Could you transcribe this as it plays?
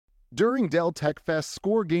During Dell Tech Fest,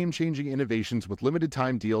 score game-changing innovations with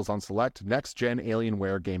limited-time deals on select next-gen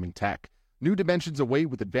Alienware gaming tech. New dimensions await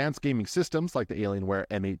with advanced gaming systems like the Alienware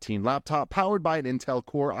M18 laptop powered by an Intel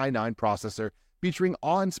Core i9 processor featuring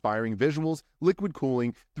awe-inspiring visuals, liquid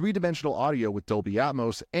cooling, three-dimensional audio with Dolby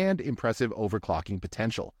Atmos, and impressive overclocking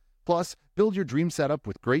potential. Plus, build your dream setup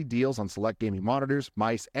with great deals on select gaming monitors,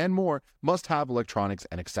 mice, and more must-have electronics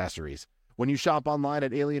and accessories. When you shop online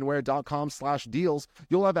at alienware.com/deals,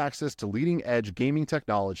 you'll have access to leading-edge gaming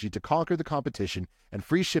technology to conquer the competition and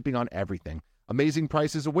free shipping on everything. Amazing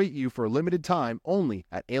prices await you for a limited time only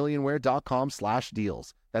at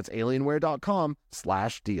alienware.com/deals. That's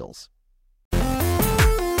alienware.com/deals.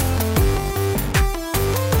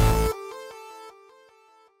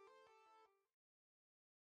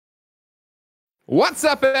 What's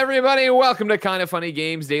up, everybody? Welcome to Kinda Funny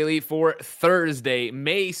Games Daily for Thursday,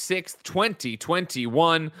 May 6th,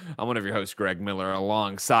 2021. I'm one of your hosts, Greg Miller,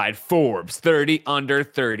 alongside Forbes 30 Under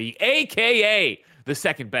 30, a.k.a. the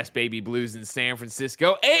second best baby blues in San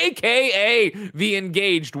Francisco, a.k.a. the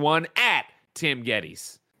engaged one at Tim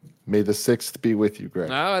Geddes. May the 6th be with you,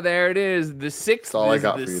 Greg. Oh, there it is. The 6th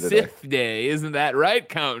is the Sith day. Isn't that right,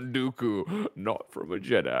 Count Dooku? Not from a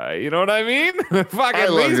Jedi. You know what I mean? I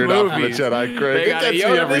love these you're movies. Not from a Jedi, Greg. They got a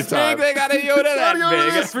Yoda this big, they got a Yoda that big.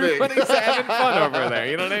 Everybody's having fun over there.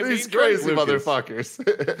 You know what I mean? These crazy motherfuckers.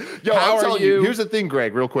 Yo, How I'm telling are you? Here's the thing,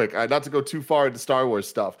 Greg, real quick. Not to go too far into Star Wars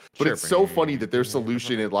stuff, but it's so funny that their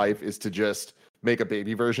solution in life is to just make a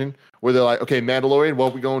baby version where they're like, okay, Mandalorian,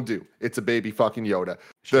 what we gonna do? It's a baby fucking Yoda.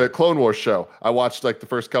 The Clone Wars show, I watched like the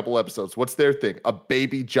first couple episodes. What's their thing? A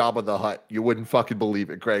baby Jabba the Hutt. You wouldn't fucking believe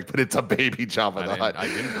it, Greg, but it's a baby Jabba the Hutt.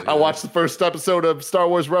 I watched the first episode of Star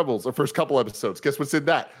Wars Rebels, or first couple episodes. Guess what's in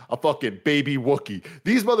that? A fucking baby Wookiee.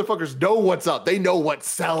 These motherfuckers know what's up. They know what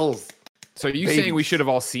sells. So are you saying we should have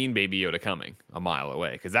all seen Baby Yoda coming a mile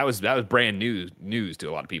away? Because that was brand news to a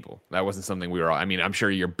lot of people. That wasn't something we were all, I mean, I'm sure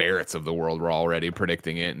your Barretts of the world were already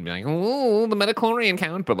predicting it and being like, oh, the Metachlorian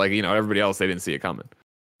count. But like, you know, everybody else, they didn't see it coming.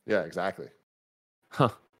 Yeah, exactly.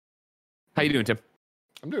 Huh. How you doing, Tim?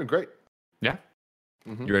 I'm doing great. Yeah?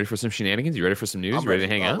 Mm-hmm. You ready for some shenanigans? You ready for some news? You ready to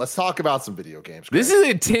hang out? Let's talk about some video games, Greg. This is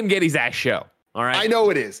a Tim Geddes ass show. All right. I know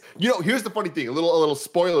it is. You know, here's the funny thing. A little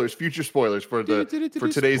spoilers, future spoilers for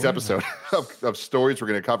today's episode of stories we're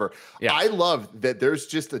going to cover. Yeah. I love that there's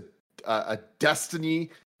just a destiny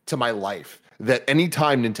to my life that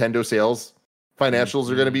anytime Nintendo sales financials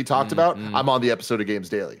are going to be talked about, I'm on the episode of Games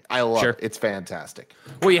Daily. I love it. It's fantastic.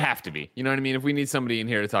 Well, you have to be. You know what I mean? If we need somebody in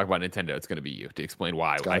here to talk about Nintendo, it's going to be you to explain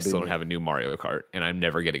why I still don't have a new Mario Kart and I'm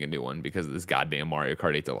never getting a new one because of this goddamn Mario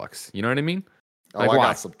Kart 8 Deluxe. You know what I mean? Like, I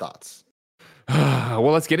got some thoughts.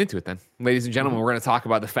 Well, let's get into it then. Ladies and gentlemen, we're going to talk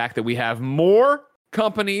about the fact that we have more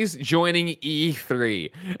companies joining E3.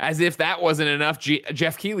 As if that wasn't enough,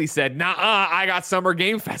 Jeff Keighley said, nah, I got Summer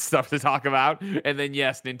Game Fest stuff to talk about. And then,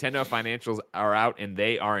 yes, Nintendo financials are out and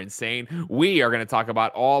they are insane. We are going to talk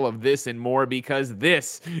about all of this and more because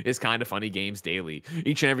this is Kinda Funny Games Daily.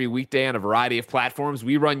 Each and every weekday on a variety of platforms,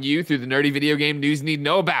 we run you through the nerdy video game news you need to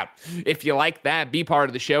know about. If you like that, be part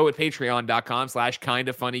of the show at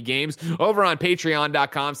patreon.com/kindafunnygames. Over on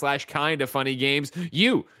patreon.com/kindafunnygames,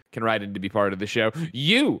 you can write in to be part of the show.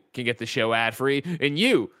 You can get the show ad-free, and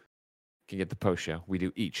you can get the post-show we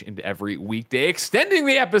do each and every weekday, extending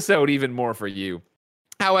the episode even more for you.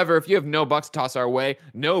 However, if you have no bucks to toss our way,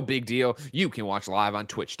 no big deal. You can watch live on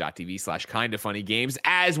twitch.tv/kindafunnygames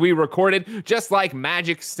as we recorded, just like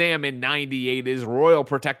Magic Salmon 98 is, Royal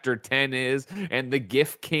Protector 10 is, and the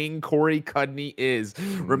GIF King Corey Cudney is.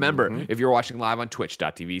 Remember, if you're watching live on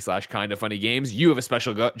twitch.tv/kindafunnygames, you have a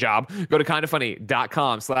special job. Go to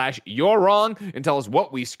kindafunny.com/you're wrong and tell us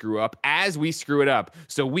what we screw up as we screw it up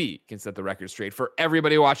so we can set the record straight for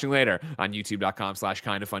everybody watching later on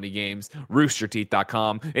youtube.com/kindafunnygames,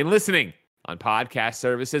 roosterteeth.com, and listening on podcast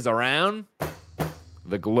services around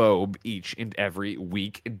the globe each and every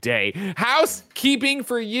weekday. Housekeeping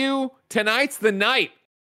for you. Tonight's the night.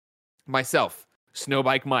 Myself,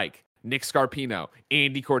 Snowbike Mike, Nick Scarpino,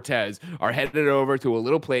 Andy Cortez are headed over to a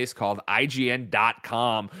little place called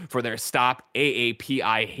IGN.com for their Stop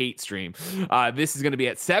AAPI Hate stream. This is going to be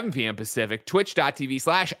at 7 p.m. Pacific,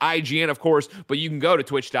 twitch.tv/IGN, of course, but you can go to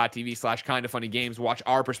twitch.tv/kindafunnygames, watch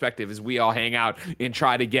our perspective as we all hang out and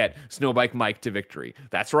try to get Snowbike Mike to victory.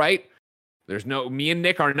 That's right. Me and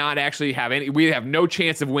Nick are not actually we have no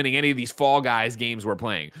chance of winning any of these Fall Guys games we're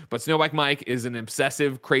playing. But Snowbike Mike is an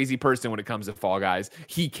obsessive, crazy person when it comes to Fall Guys.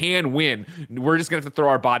 He can win. We're just going to have to throw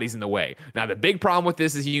our bodies in the way. Now, the big problem with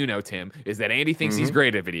this is, Tim, is that Andy thinks he's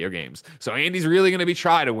great at video games. So Andy's really going to be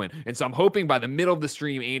trying to win. And so I'm hoping by the middle of the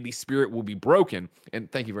stream, Andy's spirit will be broken.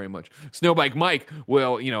 And thank you very much. Snowbike Mike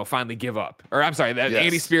will, finally give up. Or I'm sorry,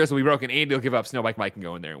 Andy's spirits will be broken. Andy will give up. Snowbike Mike can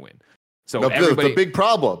go in there and win. So the big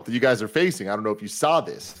problem that you guys are facing, I don't know if you saw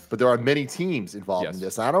this, but there are many teams involved in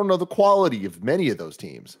this. I don't know the quality of many of those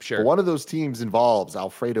teams. Sure. But one of those teams involves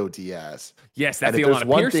Alfredo Diaz. Yes, that's the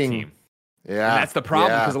Alana Pierce team. Yeah. And that's the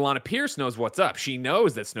problem because Alana Pierce knows what's up. She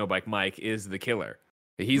knows that Snowbike Mike is the killer.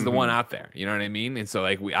 He's the one out there. You know what I mean? And so,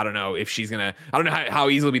 I don't know if she's going to, I don't know how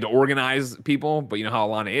easy it'll be to organize people, but you know how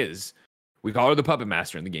Alana is. We call her the puppet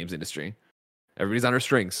master in the games industry. Everybody's on her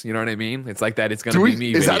strings. You know what I mean? It's like that. It's going to be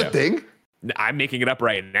me. Is that a thing? I'm making it up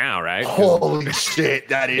right now, right? Holy shit,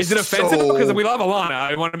 that is it offensive? Because we love Alana.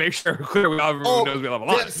 I want to make sure everyone knows we love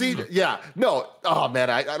Alana. No. Oh, man,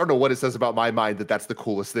 I don't know what it says about my mind that's the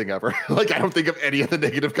coolest thing ever. I don't think of any of the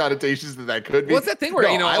negative connotations that could be. Well, it's that thing where,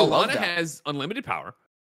 Alana has unlimited power.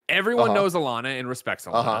 Everyone knows Alana and respects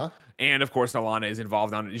Alana. And, of course, Alana is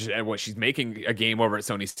involved on what she's making a game over at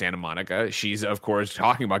Sony Santa Monica. She's, of course,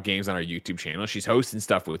 talking about games on our YouTube channel. She's hosting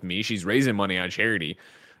stuff with me. She's raising money on charity.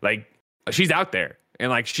 She's out there.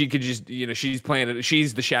 And, she could just, she's playing it.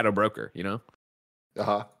 She's the shadow broker,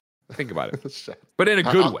 Think about it. But in a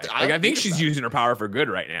good way. I think she's using her power for good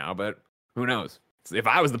right now, but who knows? If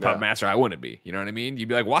I was the puppet master, I wouldn't be. You know what I mean? You'd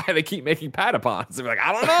be like, why do they keep making Patapons? They'd be like,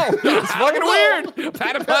 I don't know. It's fucking weird.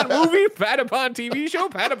 Patapon movie, Patapon TV show,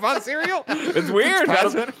 Patapon cereal. It's weird.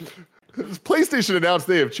 PlayStation announced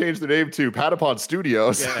they have changed their name to Patapon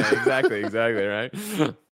Studios. Yeah, exactly, right?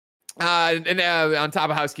 On top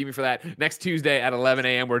of housekeeping for that, next Tuesday at 11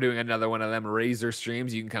 a.m., we're doing another one of them Razer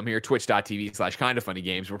streams. You can come here,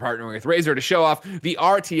 twitch.tv/kindafunnygames. We're partnering with Razer to show off the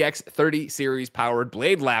RTX 30 series powered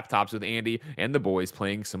Blade laptops with Andy and the boys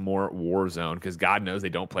playing some more Warzone, because God knows they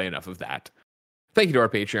don't play enough of that. Thank you to our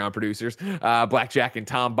Patreon producers, Blackjack and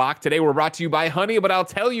Tom Bach. Today we're brought to you by Honey, but I'll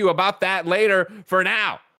tell you about that later. For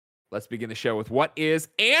now, let's begin the show with what is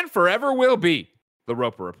and forever will be the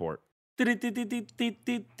Roper Report. Time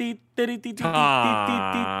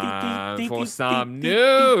for some news.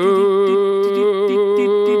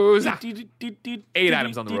 8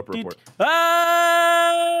 items on the Roper Report.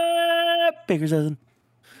 Baker's dozen.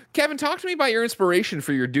 Kevin, talk to me about your inspiration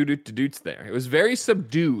for your doo-doo-to-doots there. It was very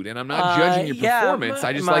subdued, and I'm not judging your performance.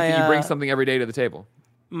 I just like that you bring something every day to the table.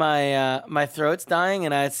 My throat's dying,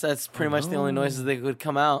 and that's pretty much the only noises that could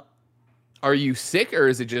come out. Are you sick, or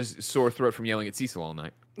is it just sore throat from yelling at Cecil all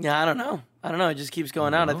night? Yeah, I don't know. It just keeps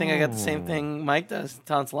going out. I think I got the same thing Mike does.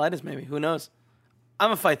 Tonsillitis, maybe. Who knows? I'm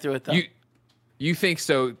going to fight through it, though. You think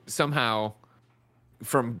so somehow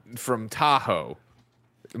from Tahoe,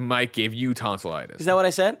 Mike gave you tonsillitis? Is that what I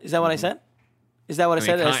said? Is that what I said? It's what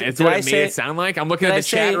it made it sound like. I'm looking at the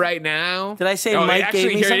chat right now. Did I say Mike gave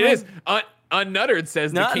me something? Here it is. Unnuttered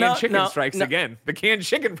says the canned chicken strikes again. The canned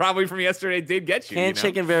chicken probably from yesterday did get you. Canned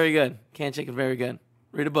chicken, very good. Canned chicken, very good.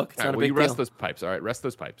 Read a book. It's not a big deal. Rest those pipes. All right, rest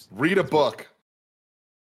those pipes. Read a book.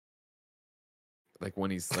 Like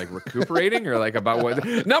when he's recuperating or about what?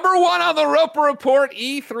 Number 1 on the Roper Report,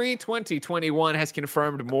 E3 2021 has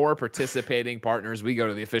confirmed more participating partners. We go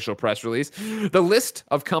to the official press release. The list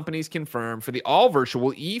of companies confirmed for the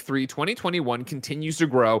all-virtual E3 2021 continues to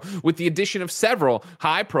grow with the addition of several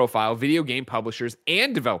high-profile video game publishers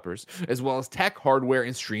and developers, as well as tech, hardware,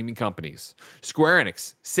 and streaming companies. Square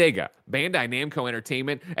Enix, Sega, Bandai Namco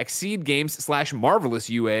Entertainment, Exceed Games / Marvelous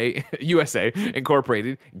USA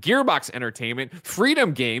Incorporated, Gearbox Entertainment,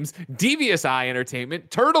 Freedom Games, Devious Eye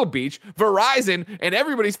Entertainment, Turtle Beach, Verizon, and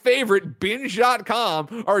everybody's favorite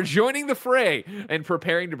Binge.com are joining the fray and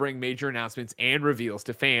preparing to bring major announcements and reveals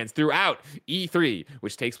to fans throughout E3,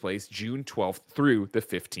 which takes place June 12th through the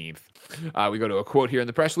 15th. We go to a quote here in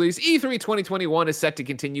the press release. E3 2021 is set to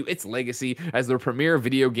continue its legacy as the premier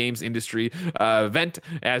video games industry event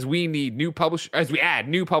as we add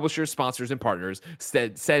new publishers, sponsors, and partners,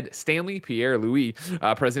 said Stanley Pierre-Louis,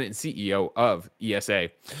 president and CEO of ESA.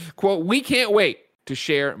 Quote, we can't wait to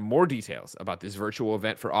share more details about this virtual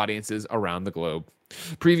event for audiences around the globe.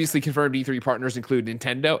 Previously confirmed E3 partners include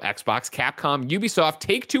Nintendo, Xbox, Capcom, Ubisoft,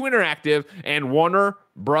 Take-Two Interactive, and Warner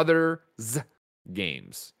Brothers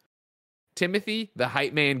Games. Timothy the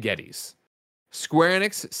Hype Man Geddes. Square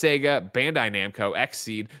Enix, Sega, Bandai Namco,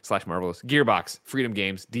 Exceed / Marvelous, Gearbox, Freedom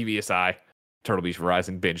Games, Devious Eye, Turtle Beach,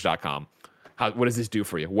 Verizon, Binge.com. What does this do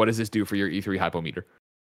for you? What does this do for your E3 hypometer?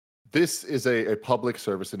 this is a public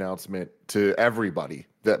service announcement to everybody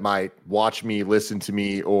that might watch me, listen to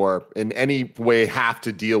me, or in any way have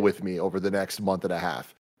to deal with me over the next month and a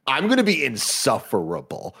half. I'm going to be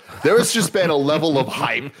insufferable. There has just been a level of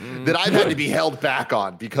hype that I've had to be held back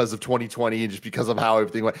on because of 2020 and just because of how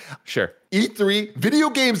everything went. Sure. E3, video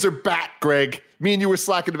games are back, Greg. Me and you were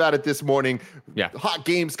slacking about it this morning. Yeah. Hot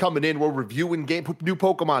games coming in. We're reviewing new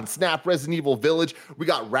Pokemon Snap, Resident Evil Village. We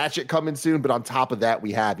got Ratchet coming soon, but on top of that,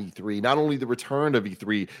 we have E3. Not only the return of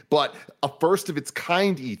E3, but a first of its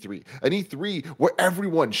kind E3. An E3 where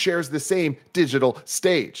everyone shares the same digital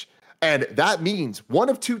stage. And that means one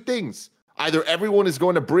of two things. Either everyone is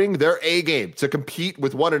going to bring their A game to compete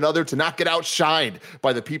with one another to not get outshined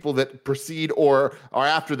by the people that precede or are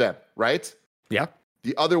after them, right? Yeah.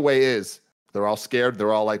 The other way is they're all scared.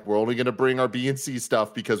 They're all like, we're only going to bring our B and C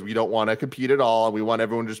stuff because we don't want to compete at all. We want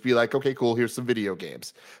everyone to just be like, okay, cool, here's some video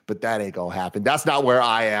games. But that ain't going to happen. That's not where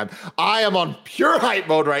I am. I am on pure hype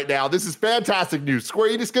mode right now. This is fantastic news. Square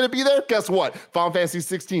Enix going to be there? Guess what? Final Fantasy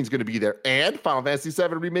 16 is going to be there. And Final Fantasy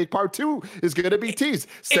 7 Remake Part 2 is going to be teased.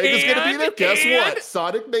 Sega's going to be there. Guess what?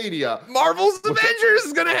 Sonic Mania. Marvel's Avengers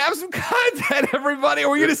is going to have some content, everybody. Are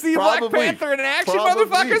we going to see Black Panther in action,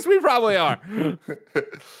 motherfuckers? We probably are.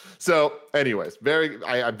 So, anyways,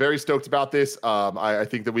 I'm very stoked about this. I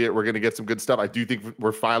think that we're going to get some good stuff. I do think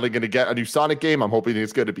we're finally going to get a new Sonic game. I'm hoping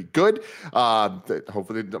it's going to be good.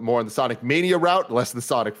 Hopefully more on the Sonic Mania route, less the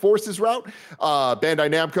Sonic Forces route.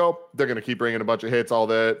 Bandai Namco, they're going to keep bringing a bunch of hits. All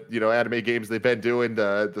the anime games they've been doing.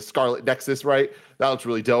 The Scarlet Nexus, right? That looks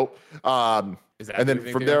really dope. Is that and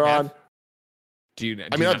then from there on. Do you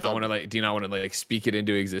not want to speak it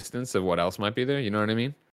into existence of what else might be there? You know what I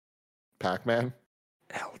mean? Pac-Man.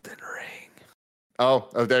 Elden Ring. Oh,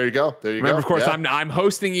 there you go. Remember, of course, yeah. I'm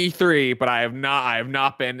hosting E3, but I have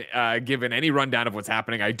not been given any rundown of what's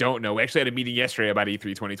happening. I don't know. We actually had a meeting yesterday about E3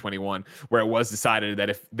 2021 where it was decided that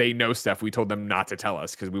if they know stuff, we told them not to tell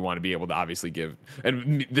us because we want to be able to obviously give.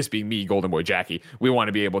 And this being me, Golden Boy Jackie, we want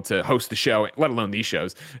to be able to host the show, let alone these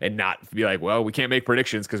shows, and not be like, well, we can't make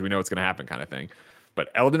predictions because we know it's going to happen, kind of thing. But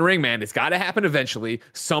Elden Ring, man, it's got to happen eventually.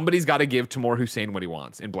 Somebody's got to give Tamor Hussein what he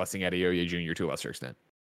wants in blessing Adeoye Jr. to a lesser extent.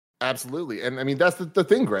 Absolutely. And I mean, that's the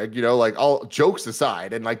thing, Greg, like all jokes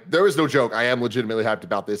aside, and like there is no joke. I am legitimately hyped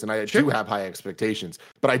about this and I do have high expectations,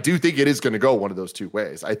 but I do think it is going to go one of those two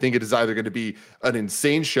ways. I think it is either going to be an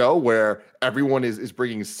insane show where everyone is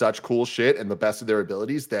bringing such cool shit and the best of their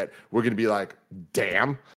abilities that we're going to be like,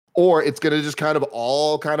 damn. Or it's going to just kind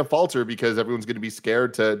of falter because everyone's going to be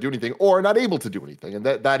scared to do anything or not able to do anything. And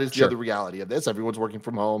that is the other reality of this. Everyone's working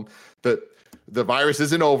from home. The virus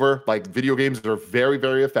isn't over. Like video games are very,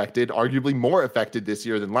 very affected, arguably more affected this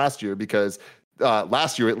year than last year because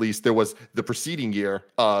last year, at least, there was the preceding year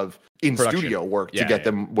of in-studio work to get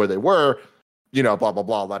them where they were, blah, blah,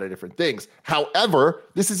 blah, a lot of different things. However,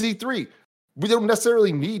 this is E3. We don't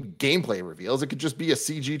necessarily need gameplay reveals. It could just be a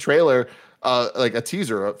CG trailer, like a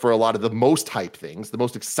teaser for a lot of the most hype things, the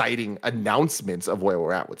most exciting announcements of where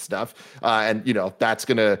we're at with stuff. And that's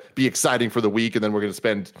going to be exciting for the week. And then we're going to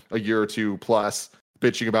spend a year or two plus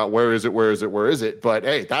bitching about where is it? But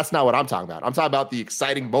hey, that's not what I'm talking about. I'm talking about the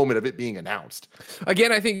exciting moment of it being announced.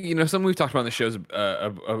 Again, I think, something we've talked about on the shows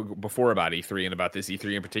before about E3 and about this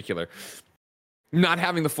E3 in particular. Not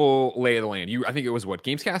having the full lay of the land. I think it was what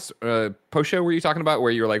Gamescast post show were you talking about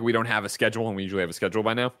where you're like, we don't have a schedule and we usually have a schedule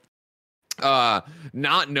by now.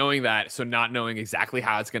 Not knowing that, so not knowing exactly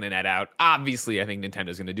how it's going to net out. Obviously, I think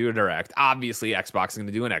Nintendo's going to do a direct. Obviously, Xbox is going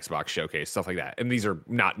to do an Xbox showcase, stuff like that. And these are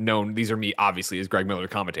not known. These are me, obviously, as Greg Miller, the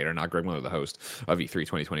commentator, not Greg Miller, the host of E3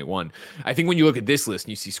 2021. I think when you look at this list and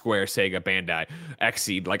you see Square, Sega, Bandai,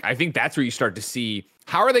 Xseed, I think that's where you start to see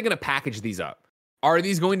how are they going to package these up. Are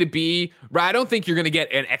these going to be, I don't think you're going to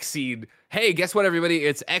get an Xseed, hey, guess what, everybody?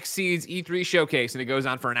 It's Xseed's E3 showcase, and it goes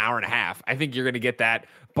on for an hour and a half. I think you're going to get that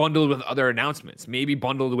bundled with other announcements, maybe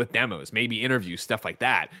bundled with demos, maybe interviews, stuff like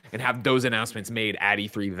that, and have those announcements made at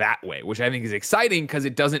E3 that way, which I think is exciting because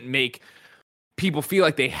it doesn't make people feel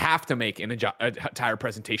like they have to make an entire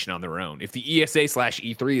presentation on their own. If the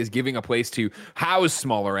ESA/E3 is giving a place to house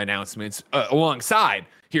smaller announcements alongside,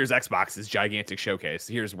 here's Xbox's gigantic showcase,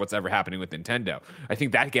 here's what's ever happening with Nintendo, I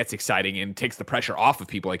think that gets exciting and takes the pressure off of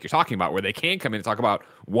people like you're talking about, where they can come in and talk about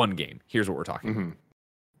one game. Here's what we're talking about.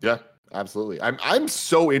 Yeah, absolutely. I'm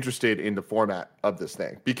so interested in the format of this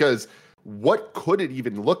thing because what could it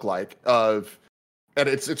even look like and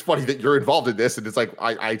it's funny that you're involved in this, and it's like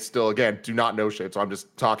I still, again, do not know shit, so I'm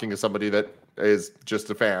just talking to somebody that is just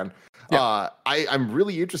a fan. Yeah. I'm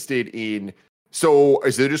really interested in So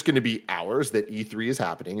is there just going to be hours that E3 is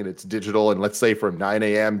happening and it's digital, and let's say from 9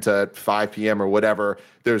 a.m. to 5 p.m. or whatever,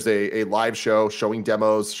 there's a live show showing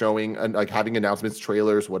demos, showing and like having announcements,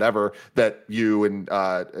 trailers, whatever, that you and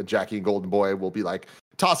Jackie and Golden Boy will be like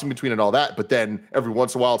tossing between and all that. But then every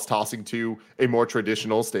once in a while it's tossing to a more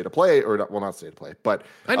traditional state of play, or not state of play, but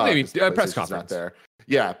maybe a press PlayStation's conference not there.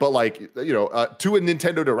 Yeah, but like, to a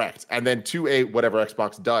Nintendo Direct and then to a whatever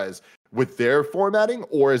Xbox does with their formatting,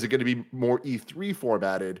 or is it going to be more E3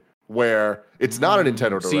 formatted where it's not a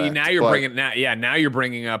Nintendo Direct? See, now you're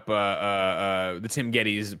bringing up the Tim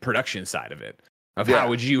Geddes production side of it. How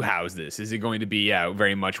would you house this? Is it going to be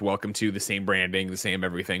very much welcome to the same branding, the same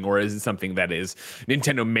everything, or is it something that is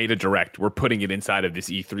Nintendo made a Direct? We're putting it inside of this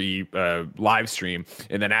E3 live stream,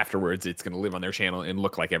 and then afterwards it's going to live on their channel and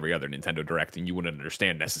look like every other Nintendo Direct, and you wouldn't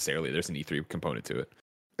understand necessarily there's an E3 component to it.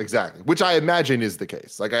 Exactly, which I imagine is the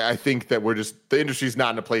case. Like, I think that the industry's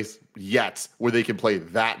not in a place yet where they can play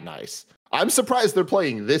that nice. I'm surprised they're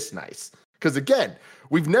playing this nice. Because again,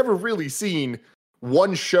 we've never really seen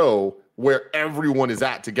one show where everyone is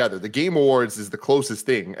at together. The Game Awards is the closest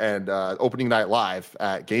thing, and opening night live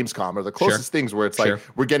at Gamescom are the closest things where it's like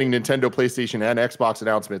we're getting Nintendo, PlayStation, and Xbox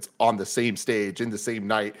announcements on the same stage in the same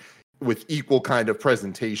night with equal kind of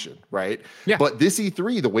presentation, right? Yeah. But this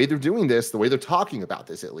E3, the way they're doing this, the way they're talking about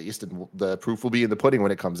this at least, and the proof will be in the pudding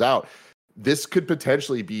when it comes out, this could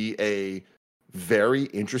potentially be a very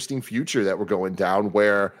interesting future that we're going down,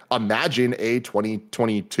 where imagine a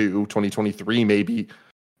 2022, 2023 maybe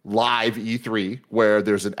live E3 where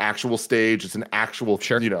there's an actual stage, it's an actual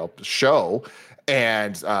show,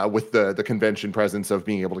 and with the convention presence of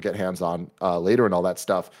being able to get hands on later and all that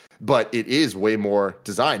stuff. But it is way more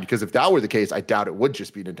designed, because if that were the case, I doubt it would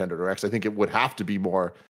just be Nintendo Directs. I think it would have to be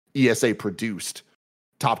more ESA produced,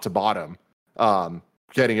 top to bottom,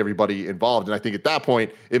 getting everybody involved. And I think at that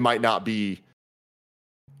point, it might not be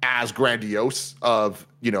as grandiose of,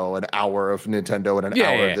 an hour of Nintendo and an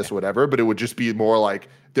hour of this, whatever, but it would just be more like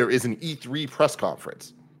there is an E3 press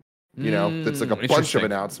conference, that's like a bunch of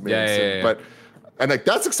announcements. But like,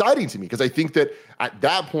 that's exciting to me, because I think that at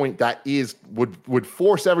that point that would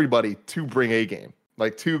force everybody to bring a game,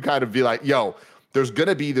 like to kind of be like, yo, there's going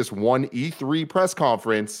to be this one E3 press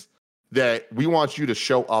conference that we want you to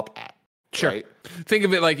show up at. Sure. Right? Think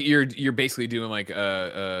of it like you're basically doing like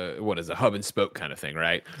a hub and spoke kind of thing,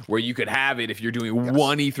 right? Where you could have it if you're doing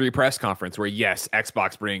one E3 press conference where, yes,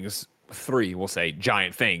 Xbox brings 3, we'll say,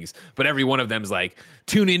 giant things, but every one of them's like,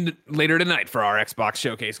 tune in later tonight for our Xbox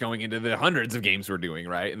showcase going into the hundreds of games we're doing,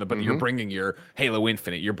 right? But you're bringing your Halo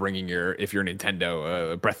Infinite, you're bringing if you're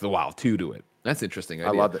Nintendo, Breath of the Wild 2 to it. That's interesting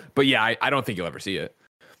idea. I love it. But yeah, I don't think you'll ever see it.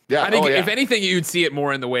 Yeah, I think if anything, you'd see it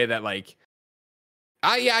more in the way that like,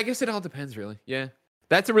 I guess it all depends, really. Yeah,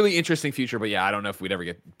 that's a really interesting future. But yeah, I don't know if we'd ever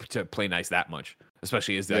get to play nice that much,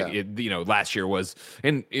 especially as last year was.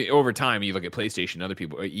 And over time, you look at PlayStation, other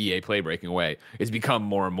people, EA Play breaking away. It's become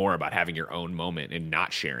more and more about having your own moment and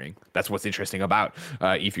not sharing. That's what's interesting about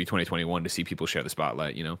E3 2021, to see people share the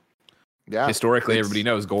spotlight. Yeah. Historically, everybody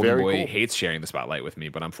knows Golden Boy hates sharing the spotlight with me,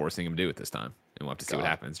 but I'm forcing him to do it this time, and we'll have to see what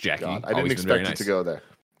happens. Jackie, I didn't expect it to go there.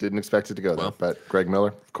 Didn't expect it to go there, but Greg Miller,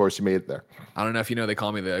 of course, you made it there. I don't know if you know, they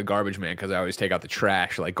call me the garbage man because I always take out the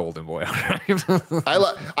trash like Golden Boy.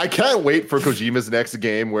 I can't wait for Kojima's next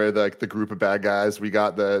game where the group of bad guys, we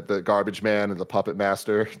got the garbage man and the puppet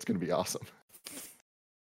master. It's going to be awesome.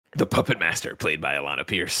 The puppet master, played by Alana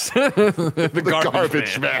Pierce. the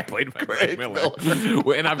garbage man, played by Greg Miller.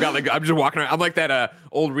 And I've got I'm just walking around. I'm like that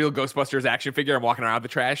old real Ghostbusters action figure. I'm walking around the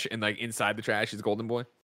trash, and like inside the trash is Golden Boy,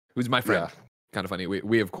 who's my friend. Yeah. Kind of funny.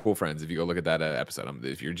 We have cool friends. If you go look at that episode,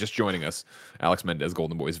 if you're just joining us, Alex Mendez,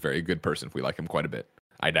 Golden Boy, is a very good person. We like him quite a bit.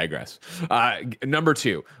 I digress. Number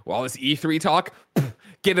 2, while this E3 talk,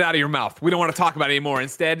 get it out of your mouth. We don't want to talk about it anymore.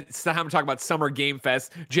 Instead, it's time to talk about Summer Game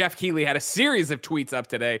Fest. Jeff Keighley had a series of tweets up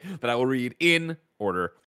today that I will read in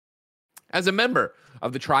order. As a member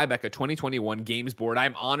of the Tribeca 2021 Games Board,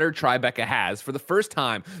 I'm honored Tribeca has, for the first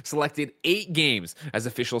time, selected 8 games as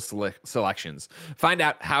official selections. Find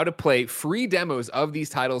out how to play free demos of these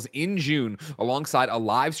titles in June alongside a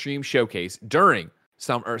live stream showcase during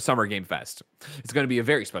Summer Game Fest. It's going to be a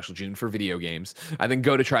very special June for video games. I then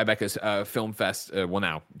go to Tribeca's Film Fest,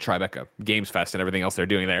 now Tribeca Games Fest and everything else they're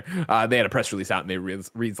doing there. They had a press release out and they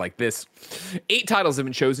reads like this. 8 titles have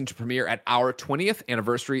been chosen to premiere at our 20th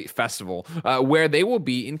anniversary festival, where they will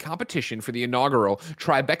be in competition for the inaugural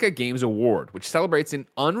Tribeca Games Award, which celebrates an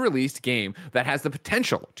unreleased game that has the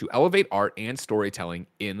potential to elevate art and storytelling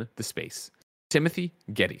in the space. Timothy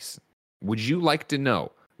Geddes, would you like to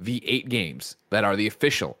know the 8 games that are the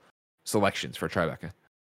official selections for Tribeca?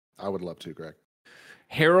 I would love to, Greg.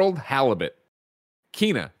 Harold Halibut,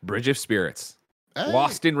 Kina, Bridge of Spirits, Hey.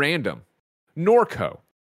 Lost in Random, Norco,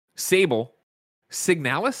 Sable,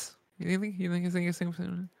 Signalis. You think it's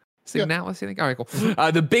Signalis? You think? All right,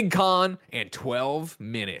 cool. The Big Con and 12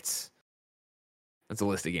 Minutes. That's a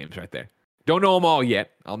list of games right there. Don't know them all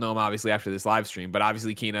yet. I'll know them obviously after this live stream, but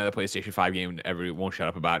obviously Kina, the PlayStation 5 game, everyone won't shut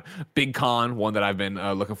up about. Big Con, one that I've been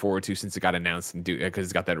looking forward to since it got announced because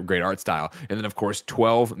it's got that great art style. And then, of course,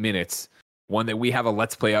 12 Minutes, one that we have a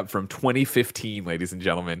Let's Play up from 2015, ladies and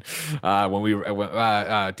gentlemen, when we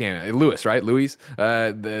Lewis, right? Louis,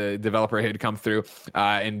 the developer, had come through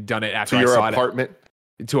and done it after to I your saw apartment.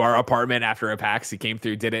 to our apartment after a PAX. He came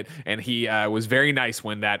through, did it, and he was very nice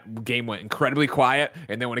when that game went incredibly quiet.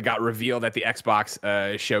 And then when it got revealed at the Xbox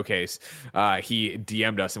showcase, he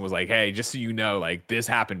DM'd us and was like, "Hey, just so you know, like this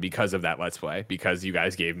happened because of that Let's Play, because you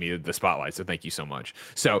guys gave me the spotlight. So thank you so much."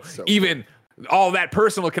 So even all that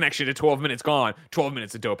personal connection to 12 Minutes gone. 12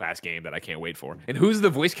 Minutes, a dope ass game that I can't wait for. And who's the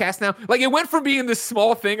voice cast now? Like, it went from being this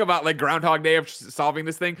small thing about like Groundhog Day of solving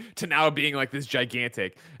this thing to now being like this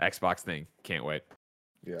gigantic Xbox thing. Can't wait.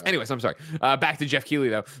 Yeah. Anyways, I'm sorry. Back to Jeff Keighley,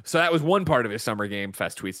 though. So that was one part of his Summer Game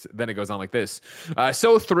Fest tweets. Then it goes on like this.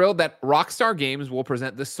 So thrilled that Rockstar Games will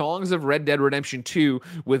present the Songs of Red Dead Redemption 2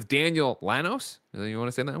 with Daniel Lanos. You want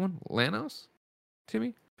to say that one? Lanos? To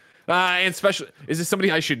me? And special, is this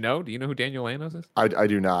somebody I should know? Do you know who Daniel Lanos is? I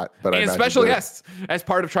do not, but and special guests as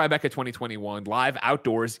part of Tribeca 2021 live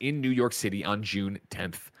outdoors in New York City on June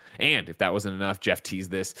 10th. And if that wasn't enough, Jeff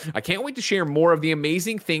teased this. I can't wait to share more of the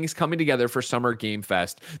amazing things coming together for Summer Game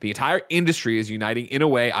Fest. The entire industry is uniting in a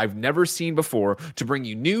way I've never seen before to bring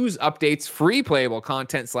you news, updates, free playable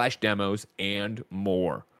content / demos, and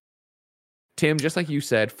more. Tim, just like you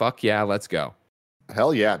said, fuck yeah, let's go.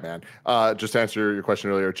 Hell yeah, man. Just to answer your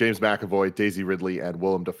question earlier, James McAvoy, Daisy Ridley, and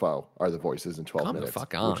Willem Dafoe are the voices in 12 Minutes. The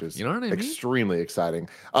fuck on. Which is you know what I mean? Extremely exciting.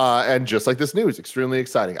 And just like this news, extremely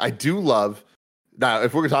exciting. I do love... Now,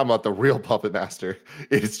 if we're talking about the real puppet master,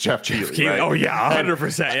 it's Jeff Keighley. Right? Oh, yeah,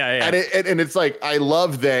 100%. Yeah. And it's like, I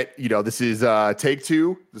love that, this is take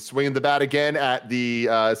two, the swinging the bat again at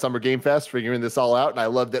the Summer Game Fest, figuring this all out. And I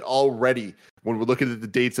love that already when we're looking at the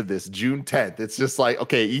dates of this, June 10th, it's just like,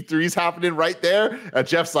 okay, E3 is happening right there. And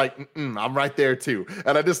Jeff's like, I'm right there too.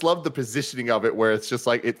 And I just love the positioning of it where it's just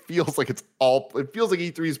like, it feels like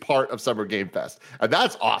E3 is part of Summer Game Fest. And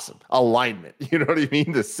that's awesome. Alignment. You know what I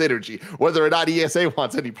mean? The synergy. Whether or not ESA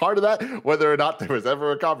wants any part of that, whether or not there was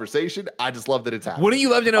ever a conversation, I just love that it's happening. Wouldn't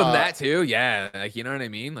you love to know that too? Yeah. Like, you know what I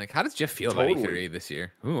mean? Like, how does Jeff feel about Totally. E3 this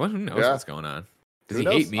year? Who knows what's going on? Does he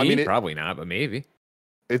knows? hate me? I mean, Probably not, but maybe.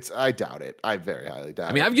 I doubt it. I very highly doubt it.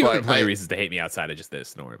 I mean, I've given him But plenty of reasons to hate me outside of just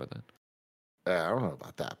this. Don't worry about that. I don't know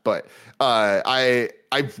about that, but I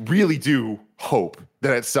really do hope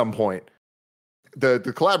that at some point the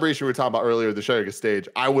collaboration we were talking about earlier, the Shayga stage,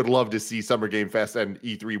 I would love to see Summer Game Fest and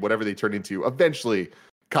E3, whatever they turn into, eventually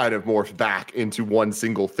kind of morph back into one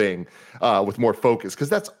single thing with more focus, because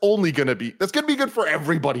that's going to be good for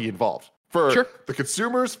everybody involved. For the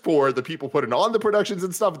consumers, for the people putting on the productions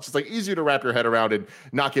and stuff, it's just like easier to wrap your head around and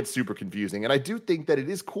not get super confusing. And I do think that it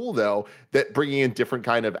is cool, though, that bringing in different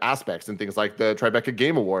kind of aspects and things like the Tribeca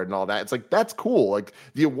Game Award and all that, it's like, that's cool. Like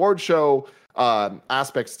the award show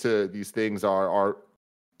aspects to these things are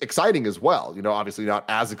exciting as well. Obviously not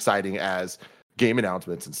as exciting as game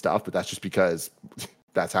announcements and stuff, but that's just because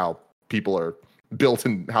that's how people are built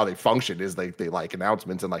and how they function, is they like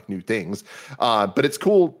announcements and like new things. But it's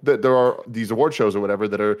cool that there are these award shows or whatever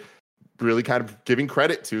that are really kind of giving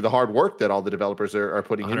credit to the hard work that all the developers are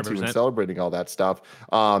putting 100%. Into and celebrating all that stuff.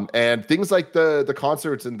 And things like the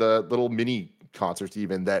concerts and the little mini concerts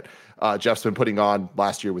even that Jeff's been putting on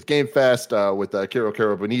last year with Game Fest, with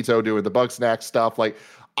Kiro Bonito doing the Bugsnax stuff. Like,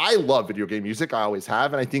 I love video game music. I always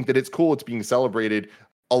have. And I think that it's cool it's being celebrated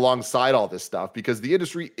alongside all this stuff, because the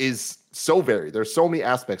industry is so varied. There's so many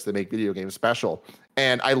aspects that make video games special.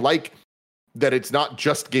 And I like that it's not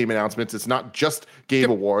just game announcements. It's not just game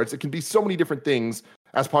awards. It can be so many different things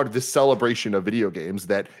as part of this celebration of video games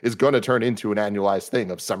that is going to turn into an annualized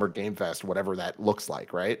thing of Summer Game Fest, whatever that looks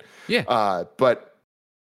like, right? Yeah. But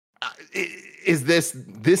is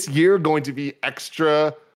this year going to be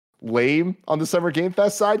extra lame on the Summer Game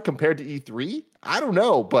Fest side compared to E3? I don't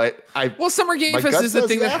know, but Summer Game Fest is the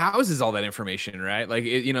thing that houses all that information, right? Like,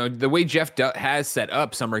 the way Jeff has set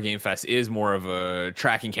up Summer Game Fest is more of a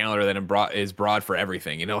tracking calendar that is broad for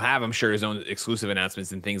everything. And he'll have, I'm sure, his own exclusive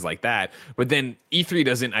announcements and things like that. But then E3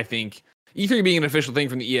 doesn't, I think, E3 being an official thing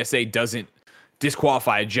from the ESA doesn't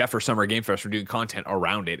disqualify Jeff or Summer Game Fest from doing content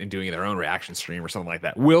around it and doing their own reaction stream or something like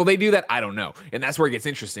that. Will they do that? I don't know. And that's where it gets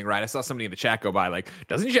interesting, right? I saw somebody in the chat go by like,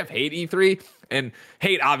 doesn't Jeff hate E3? And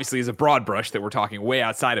hate obviously is a broad brush that we're talking way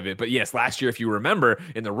outside of it. But yes, last year, if you remember,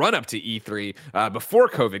 in the run up to E3, before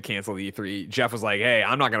COVID canceled E3, Jeff was like, hey,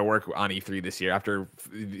 I'm not going to work on E3 this year after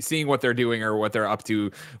seeing what they're doing or what they're up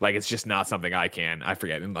to. Like, it's just not something I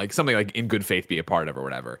forget. And like something like in good faith be a part of or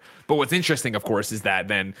whatever. But what's interesting, of course, is that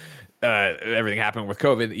then everything happened with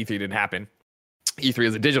COVID. E3 didn't happen. E3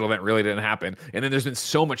 as a digital event really didn't happen. And then there's been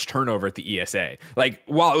so much turnover at the ESA. Like,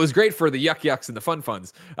 while it was great for the yucks and the fun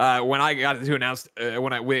funds, when I got to announce,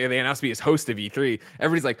 when they announced me as host of E3,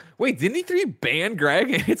 everybody's like, wait, didn't E3 ban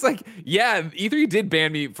Greg? And it's like, yeah, E3 did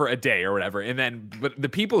ban me for a day or whatever. And then, but the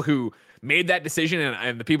people who made that decision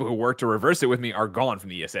and the people who worked to reverse it with me are gone from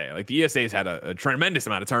the ESA. Like, the ESA has had a tremendous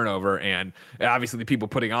amount of turnover, and obviously the people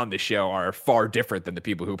putting on this show are far different than the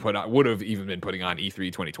people who would have even been putting on E3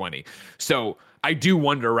 2020. So I do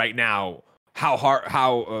wonder right now how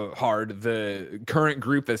hard the current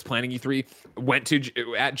group that's planning E3 went to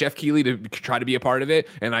at Jeff Keighley to try to be a part of it,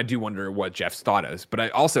 and I do wonder what Jeff's thought is. But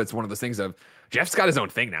it's one of those things of Jeff's got his own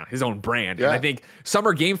thing now, his own brand. Yeah. And I think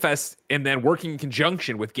Summer Game Fest and then working in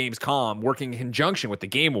conjunction with Gamescom, working in conjunction with the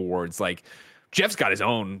Game Awards, like Jeff's got his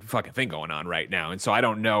own fucking thing going on right now. And so I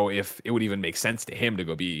don't know if it would even make sense to him to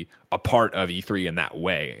go be a part of E3 in that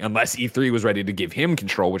way, unless E3 was ready to give him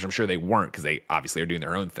control, which I'm sure they weren't because they obviously are doing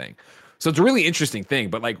their own thing. So it's a really interesting thing.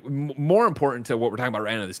 But like more important to what we're talking about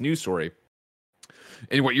right now, this news story,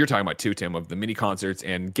 and what you're talking about too, Tim, of the mini concerts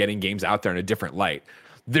and getting games out there in a different light.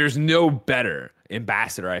 There's no better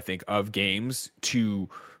ambassador, I think, of games to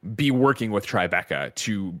be working with Tribeca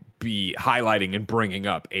to be highlighting and bringing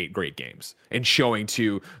up 8 great games and showing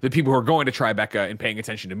to the people who are going to Tribeca and paying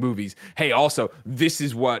attention to movies, hey, also, this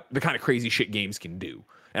is what the kind of crazy shit games can do.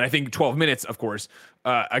 And I think 12 Minutes, of course,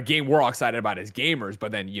 a game we're all excited about as gamers,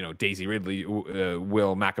 but then, you know, Daisy Ridley,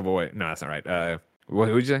 Will McAvoy. No, that's not right. What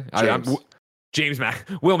did you say?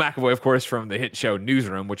 Will McAvoy, of course, from the hit show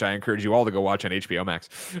Newsroom, which I encourage you all to go watch on HBO Max.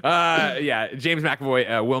 James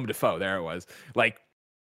McAvoy, Willem Dafoe, there it was. Like,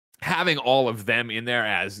 having all of them in there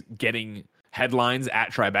as getting headlines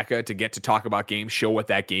at Tribeca to get to talk about games, show what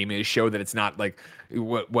that game is, show that it's not like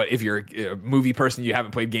what if you're a movie person, you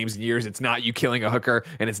haven't played games in years, it's not you killing a hooker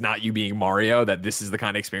and it's not you being Mario, that this is the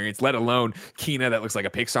kind of experience, let alone Kena that looks like a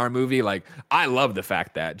Pixar movie. Like, I love the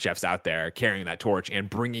fact that Jeff's out there carrying that torch and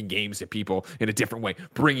bringing games to people in a different way,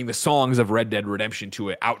 bringing the songs of Red Dead Redemption to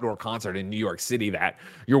an outdoor concert in New York City that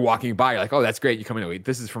you're walking by, you're like, oh, that's great. You come in, wait,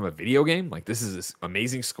 this is from a video game? Like, this is this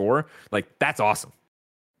amazing score? Like, that's awesome.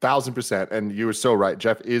 1,000%. And you were so right.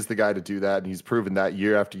 Jeff is the guy to do that. And he's proven that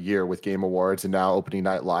year after year with Game Awards and now Opening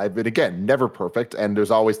Night Live. But again, never perfect. And there's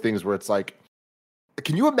always things where it's like,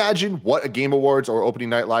 can you imagine what a Game Awards or Opening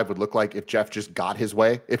Night Live would look like if Jeff just got his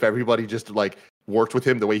way? If everybody just like worked with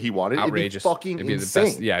him the way he wanted? Outrageous. It'd be fucking insane. The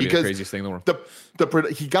best, yeah, it'd be the craziest thing in the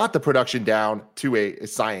world. He got the production down to a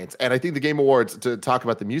science. And I think the Game Awards, to talk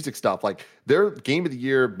about the music stuff, like their Game of the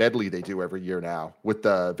Year medley they do every year now with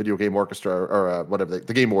the Video Game Orchestra or whatever,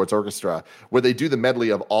 the Game Awards Orchestra, where they do the medley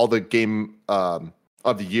of all the Game of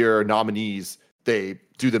the Year nominees. They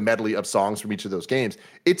do the medley of songs from each of those games.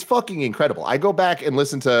 It's fucking incredible. I go back and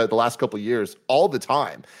listen to the last couple of years all the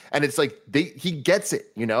time. And it's like he gets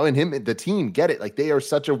it, you know, and the team get it. Like, they are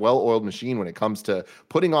such a well-oiled machine when it comes to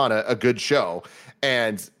putting on a good show.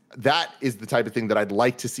 And that is the type of thing that I'd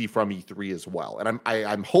like to see from E3 as well. And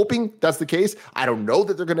I'm hoping that's the case. I don't know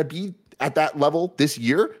that they're going to be at that level this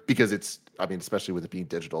year because especially with it being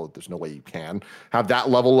digital, there's no way you can have that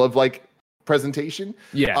level of like presentation.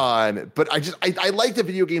 Yeah. But I like that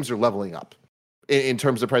video games are leveling up in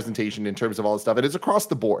terms of presentation, in terms of all this stuff. And it's across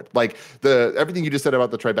the board. Like everything you just said about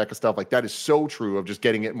the Tribeca stuff, like that is so true of just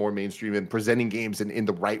getting it more mainstream and presenting games in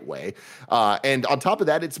the right way. And on top of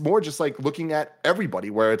that, it's more just like looking at everybody,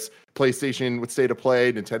 where it's PlayStation with State of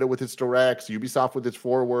Play, Nintendo with its Directs, Ubisoft with its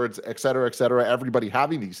Forwards, et cetera, everybody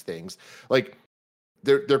having these things. Like,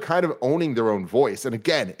 they're kind of owning their own voice. And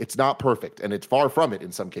again, it's not perfect and it's far from it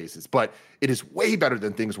in some cases, but it is way better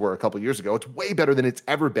than things were a couple of years ago. It's way better than it's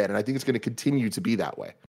ever been. And I think it's going to continue to be that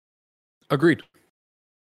way. Agreed.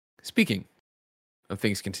 Speaking of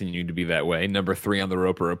things continuing to be that way, number 3 on the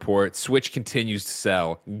Roper Report, Switch continues to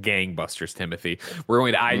sell gangbusters, Timothy. We're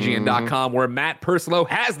going to IGN.com where Matt Purslow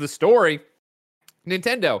has the story.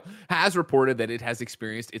 Nintendo has reported that it has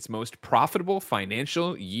experienced its most profitable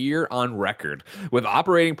financial year on record, with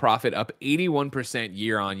operating profit up 81%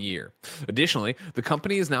 year on year. Additionally, the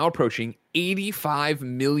company is now approaching 85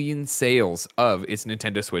 million sales of its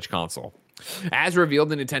Nintendo Switch console. As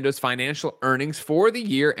revealed in Nintendo's financial earnings for the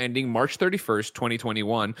year ending March 31st,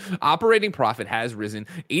 2021, operating profit has risen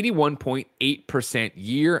 81.8%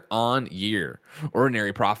 year on year.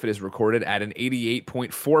 Ordinary profit is recorded at an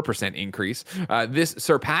 88.4% increase. This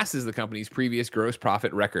surpasses the company's previous gross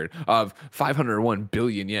profit record of 501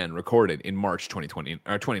 billion yen recorded in March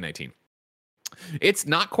 2019. It's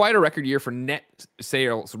not quite a record year for net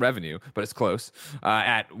sales revenue, but it's close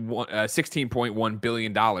at $16.1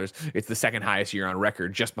 billion. It's the second highest year on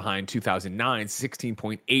record, just behind 2009's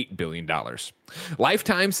 $16.8 billion.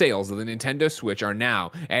 Lifetime sales of the Nintendo Switch are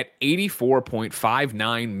now at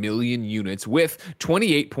 84.59 million units, with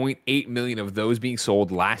 28.8 million of those being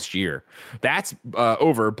sold last year. That's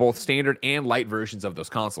over both standard and light versions of those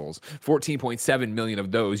consoles. 14.7 million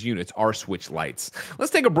of those units are Switch Lites.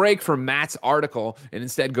 Let's take a break from Matt's article and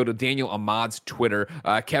instead go to Daniel Ahmad's Twitter.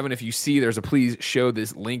 Kevin, if you see, please show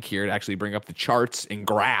this link here to actually bring up the charts and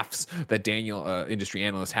graphs that Daniel, industry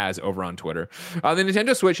analyst, has over on Twitter. The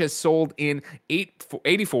Nintendo Switch has sold in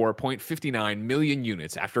 84.59 million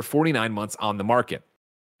units after 49 months on the market.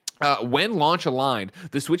 When launch aligned,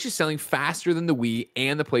 the Switch is selling faster than the Wii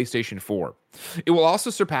and the PlayStation 4. It will also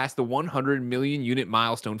surpass the 100 million unit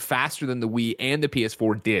milestone faster than the Wii and the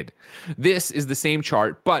PS4 did. This is the same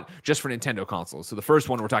chart, but just for Nintendo consoles. So the first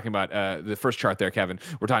one we're talking about, the first chart there, Kevin,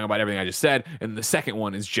 we're talking about everything I just said, and the second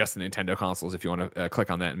one is just the Nintendo consoles, if you want to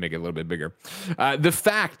click on that and make it a little bit bigger. The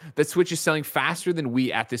fact that Switch is selling faster than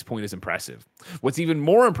Wii at this point is impressive. What's even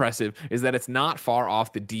more impressive is that it's not far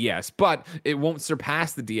off the DS, but it won't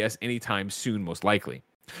surpass the DS anytime soon, most likely.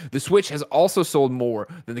 The Switch has also sold more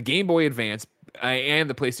than the Game Boy Advance and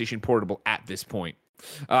the PlayStation Portable at this point.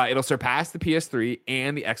 It'll surpass the PS3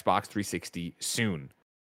 and the Xbox 360 soon.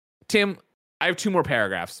 Tim, I have two more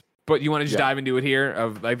paragraphs, but you want to just dive into it here?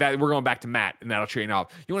 Of like that, we're going back to Matt, and that'll train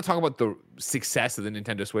off. You want to talk about the success of the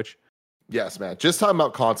Nintendo Switch? Yes, Matt. Just talking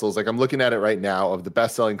about consoles, like I'm looking at it right now of the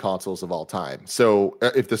best-selling consoles of all time. So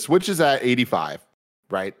if the Switch is at 85,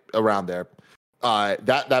 right around there,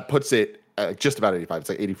 that puts it just about 85. It's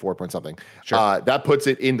like 84 point something. Sure. That puts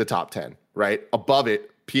it in the top 10, right? Above it,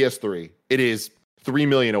 PS3. It is 3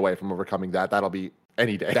 million away from overcoming that. That'll be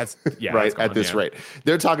any day. That's right at this rate.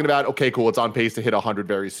 They're talking about, okay, cool, it's on pace to hit 100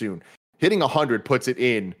 very soon. Hitting 100 puts it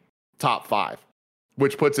in top 5,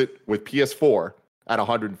 which puts it with PS4 at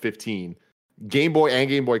 115, Game Boy and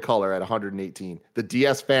Game Boy Color at 118, the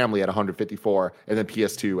DS family at 154, and then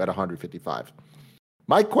PS2 at 155.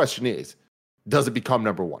 My question is, does it become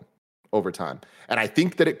number one over time? And I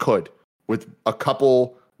think that it could, with a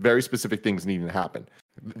couple very specific things needing to happen.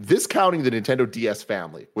 This counting the Nintendo DS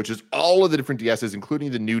family, which is all of the different DSs,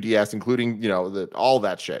 including the new DS, including, all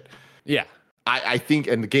that shit. Yeah. I think,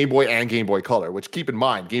 and the Game Boy and Game Boy Color, which, keep in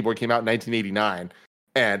mind, Game Boy came out in 1989,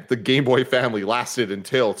 and the Game Boy family lasted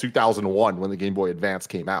until 2001 when the Game Boy Advance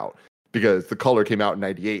came out, because the Color came out in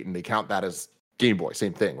 98, and they count that as Game Boy,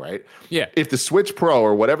 same thing, right? Yeah. If the Switch Pro,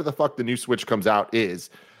 or whatever the fuck the new Switch comes out is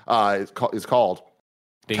called,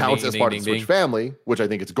 counts as part of the Switch family, which I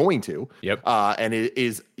think it's going to. Yep. And it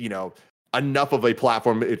is, enough of a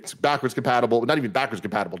platform. It's backwards compatible, not even backwards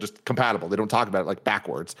compatible, just compatible. They don't talk about it like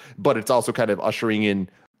backwards, but it's also kind of ushering in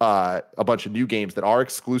a bunch of new games that are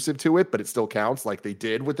exclusive to it, but it still counts, like they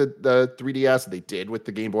did with the 3DS, they did with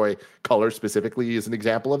the Game Boy Color specifically, is an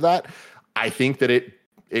example of that. I think that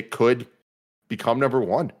it could become number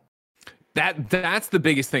one. That's the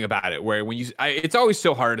biggest thing about it, where it's always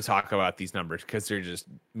so hard to talk about these numbers because they're just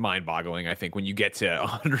mind-boggling. I think when you get to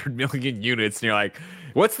 100 million units and you're like,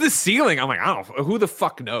 what's the ceiling? I'm like, I don't know. Who the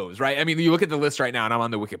fuck knows, right? I mean, you look at the list right now, and I'm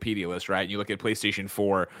on the Wikipedia list, right? And you look at PlayStation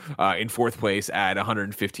 4 in fourth place at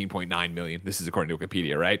 115.9 million. This is according to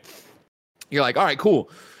Wikipedia, right? You're like, all right, cool.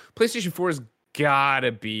 PlayStation 4 is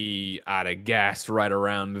gotta be out of gas right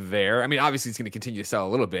around there. I mean, obviously it's going to continue to sell a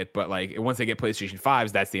little bit, but like once they get PlayStation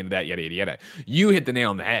 5s, that's the end of that, yada, yada, yada. You hit the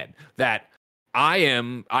nail on the head that I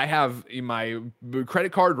have my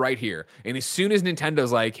credit card right here. And as soon as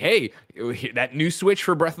Nintendo's like, hey, that new Switch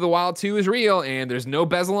for Breath of the Wild 2 is real, and there's no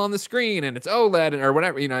bezel on the screen, and it's OLED or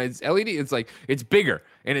whatever, it's LED, it's like, it's bigger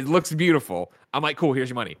and it looks beautiful. I'm like, cool, here's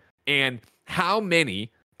your money. And how many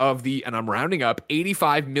of and I'm rounding up,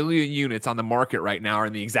 85 million units on the market right now are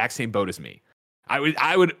in the exact same boat as me. I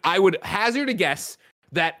would hazard a guess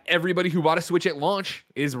that everybody who bought a Switch at launch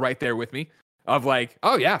is right there with me, of like,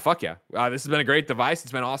 oh yeah, fuck yeah, this has been a great device,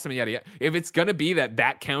 it's been awesome, yada yada. If it's gonna be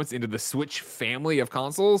that counts into the Switch family of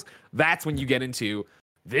consoles, that's when you get into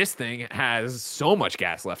this thing has so much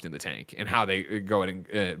gas left in the tank, and how they go ahead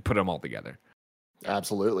and put them all together.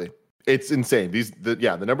 Absolutely. It's insane.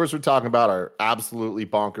 The numbers we're talking about are absolutely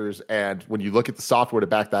bonkers. And when you look at the software to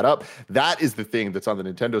back that up, that is the thing that's on the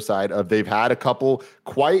Nintendo side of they've had a couple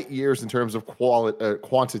quiet years in terms of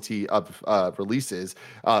quantity of releases,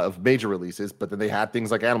 of major releases, but then they had things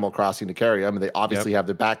like Animal Crossing to carry them. And they obviously have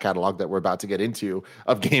the back catalog that we're about to get into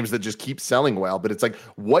of games that just keep selling well. But it's like,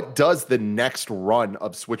 what does the next run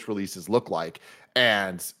of Switch releases look like?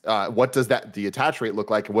 And what does the attach rate look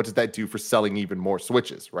like, and what does that do for selling even more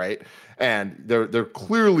Switches, right? And there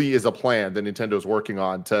clearly is a plan that Nintendo's working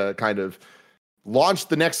on to kind of launch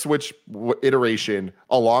the next Switch iteration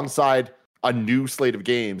alongside a new slate of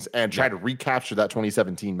games and try to recapture that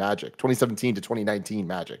 2017 to 2019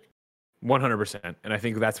 magic. 100%. And I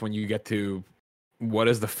think that's when you get to what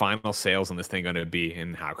is the final sales on this thing going to be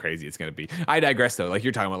and how crazy it's going to be. I digress, though. Like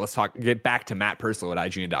you're talking about, let's get back to Matt Purslow at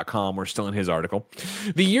IGN.com. We're still in his article.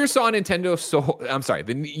 The year saw Nintendo sell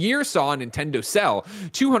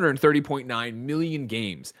 230.9 million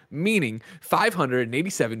games, meaning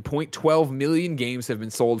 587.12 million games have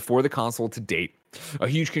been sold for the console to date. A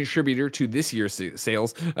huge contributor to this year's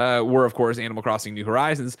sales were, of course, Animal Crossing New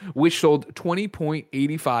Horizons, which sold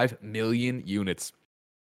 20.85 million units.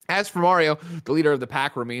 As for Mario, the leader of the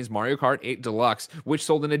pack remains Mario Kart 8 Deluxe, which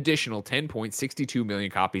sold an additional 10.62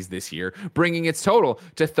 million copies this year, bringing its total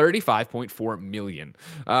to 35.4 million.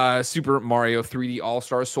 Super Mario 3D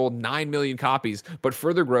All-Stars sold 9 million copies, but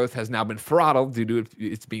further growth has now been throttled due to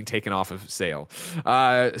its being taken off of sale.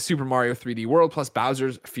 Super Mario 3D World plus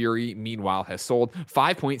Bowser's Fury, meanwhile, has sold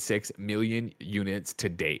 5.6 million units to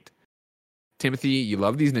date. Timothy, you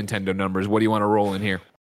love these Nintendo numbers. What do you want to roll in here?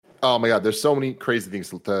 Oh my God, there's so many crazy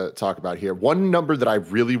things to talk about here. One number that I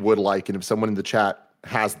really would like, and if someone in the chat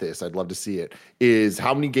has this, I'd love to see it, is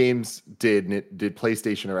how many games did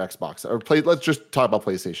PlayStation or Xbox, let's just talk about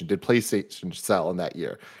PlayStation. Did PlayStation sell in that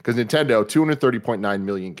year? Because Nintendo, 230.9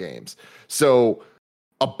 million games. So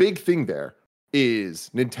a big thing there is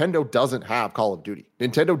Nintendo doesn't have Call of Duty.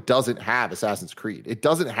 Nintendo doesn't have Assassin's Creed. It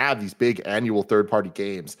doesn't have these big annual third-party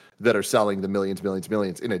games that are selling the millions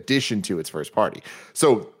in addition to its first party.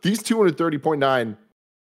 So these 230.9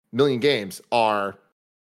 million games are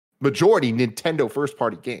majority Nintendo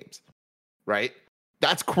first-party games, right?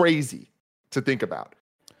 That's crazy to think about.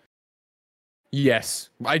 Yes.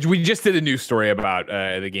 We just did a news story about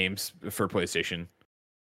the games for PlayStation.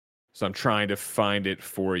 So I'm trying to find it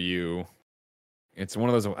for you. It's one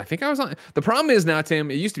of those, I think I was on. The problem is now,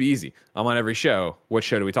 Tim, it used to be easy. I'm on every show. What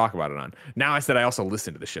show do we talk about it on? Now I said I also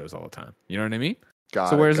listen to the shows all the time. You know what I mean?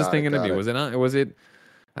 So where's this thing going to be? Was it,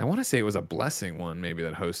 I want to say it was a Blessing one maybe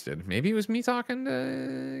that hosted. Maybe it was me talking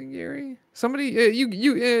to Gary. Somebody,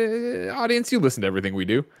 you audience, you listen to everything we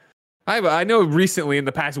do. I know recently in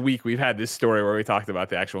the past week we've had this story where we talked about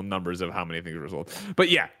the actual numbers of how many things were sold. But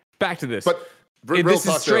yeah, back to this. But this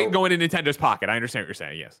is straight going to Nintendo's pocket. I understand what you're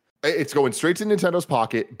saying. Yes. It's going straight to Nintendo's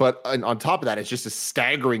pocket, but on top of that, it's just a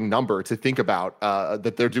staggering number to think about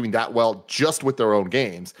that they're doing that well just with their own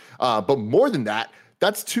games. But more than that,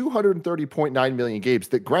 that's 230.9 million games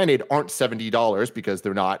that, granted, aren't $70 because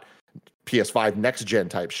they're not PS5 next-gen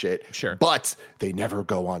type shit. Sure. But they never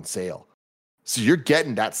go on sale. So you're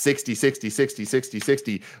getting that 60, 60, 60, 60,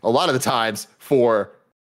 60 a lot of the times for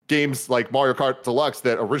games like Mario Kart Deluxe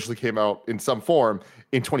that originally came out in some form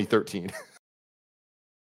in 2013.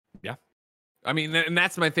 Yeah. I mean, and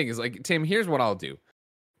that's my thing is like, Tim, here's what I'll do.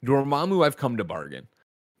 Dormammu, I've come to bargain.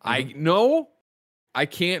 I know I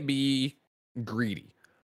can't be greedy.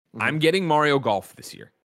 I'm getting Mario Golf this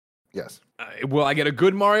year. Yes. Will I get a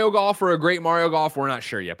good Mario Golf or a great Mario Golf? We're not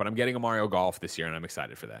sure yet, but I'm getting a Mario Golf this year, and I'm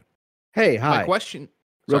excited for that. Hey, hi. My question...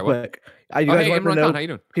 Real quick. You guys want to know how you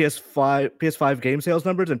doing? PS5 game sales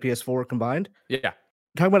numbers and PS4 combined? Yeah.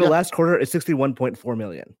 Talking about the last quarter is 61.4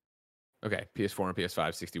 million. Okay, PS4 and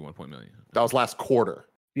PS5, 61 million. That was last quarter.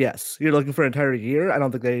 Yes. You're looking for an entire year? I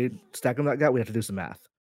don't think they stack them like that. We have to do some math.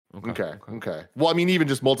 Okay. Well, I mean, even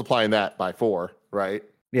just multiplying that by 4, right?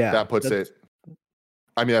 Yeah. That puts it...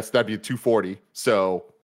 I mean, that'd be 240. So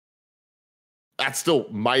that's still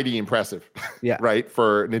mighty impressive. Yeah. Right?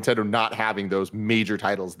 For Nintendo not having those major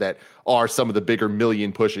titles that are some of the bigger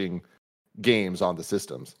million pushing games on the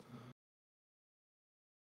systems.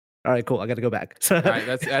 All right, cool. I got to go back. All right,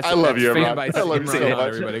 that's I love you, Fan Imran. Bites. I love you so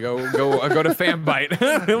much. Everybody, go to Fanbite.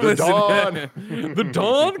 The Dawn. The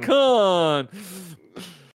Dawn Con.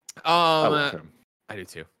 I love him. I do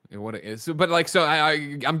too. What it is. But like, so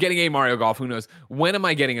I'm getting a Mario Golf. Who knows? When am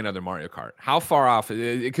I getting another Mario Kart? How far off?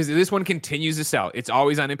 Because this one continues to sell. It's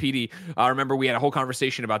always on NPD. I remember we had a whole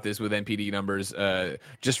conversation about this with NPD numbers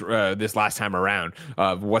just this last time around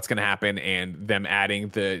of what's going to happen and them adding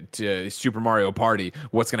to Super Mario Party.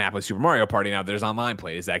 What's going to happen with Super Mario Party now? There's online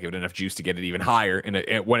play. Is that give it enough juice to get it even higher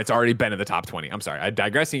when it's already been in the top 20? I'm sorry, I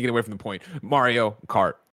digress and get away from the point. Mario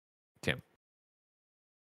Kart, Tim.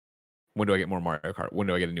 When do I get more Mario Kart? When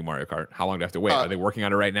do I get a new Mario Kart? How long do I have to wait? Are they working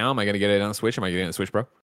on it right now? Am I going to get it on the Switch? Am I getting it on the Switch Pro?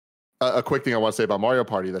 A quick thing I want to say about Mario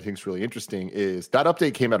Party that I think is really interesting is that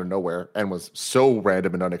update came out of nowhere and was so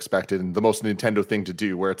random and unexpected and the most Nintendo thing to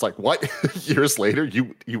do, where it's like, what? Years later,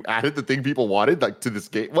 you added the thing people wanted like to this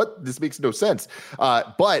game? What? This makes no sense.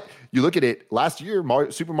 But you look at it, last year,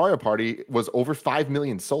 Super Mario Party was over 5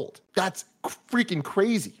 million sold. That's freaking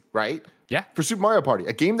crazy, right? Yeah. For Super Mario Party,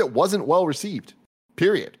 a game that wasn't well received,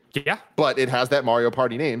 period. Yeah. But it has that Mario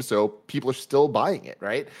Party name, so people are still buying it,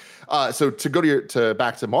 right? So to go to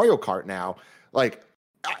back to Mario Kart now, like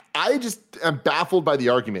I just am baffled by the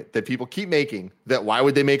argument that people keep making that why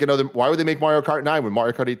would they make Mario Kart 9 when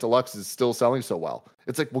Mario Kart 8 Deluxe is still selling so well?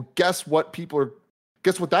 It's like, well, guess what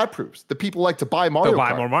that proves? The people like to buy Mario Kart.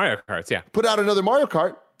 Buy more Mario Karts, yeah. Put out another Mario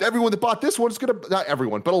Kart. Everyone that bought this one is not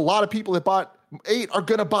everyone, but a lot of people that bought 8 are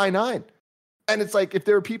gonna buy 9. And it's like, if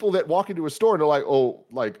there are people that walk into a store and they're like, oh,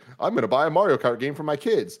 like, I'm going to buy a Mario Kart game for my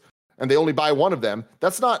kids, and they only buy one of them,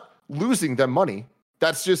 that's not losing them money.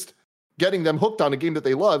 That's just getting them hooked on a game that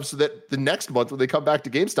they love so that the next month when they come back to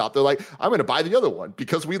GameStop, they're like, I'm going to buy the other one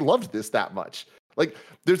because we loved this that much. Like,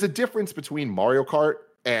 there's a difference between Mario Kart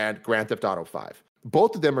and Grand Theft Auto 5.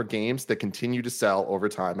 Both of them are games that continue to sell over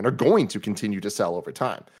time and are going to continue to sell over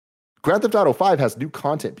time. Grand Theft Auto 5 has new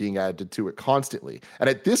content being added to it constantly. And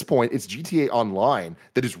at this point, it's GTA Online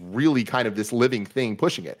that is really kind of this living thing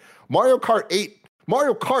pushing it. Mario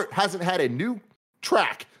Kart hasn't had a new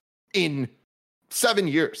track in 7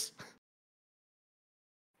 years.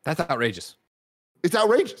 That's outrageous. It's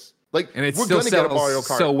outrageous. Like, and it's we're still going to get a Mario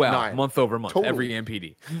Kart so well, 9. month over month, Totally. every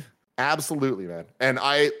MPD. Absolutely, man. And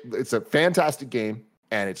it's a fantastic game,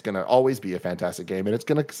 and it's going to always be a fantastic game, and it's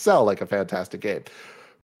going to sell like a fantastic game.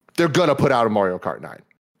 They're going to put out a Mario Kart 9.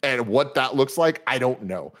 And what that looks like, I don't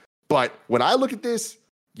know. But when I look at this,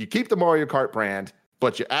 you keep the Mario Kart brand,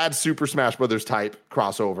 but you add Super Smash Brothers type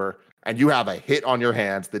crossover, and you have a hit on your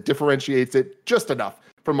hands that differentiates it just enough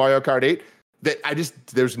from Mario Kart 8 that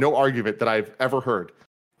there's no argument that I've ever heard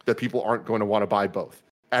that people aren't going to want to buy both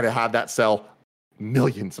and to have that sell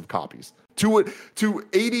millions of copies to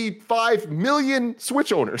 85 million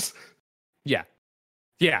Switch owners. Yeah.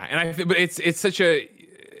 Yeah. And I think, but it's such a,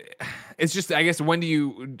 it's just, I guess,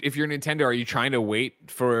 if you're Nintendo, are you trying to wait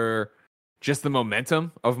for just the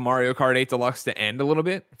momentum of Mario Kart 8 Deluxe to end a little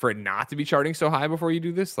bit for it not to be charting so high before you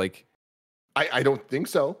do this? Like, I don't think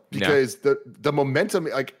so, because the momentum,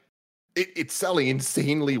 like, it's selling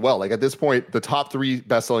insanely well. Like, at this point, the top 3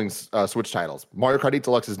 best-selling Switch titles, Mario Kart 8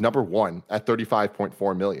 Deluxe is number 1 at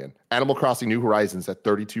 35.4 million, Animal Crossing New Horizons at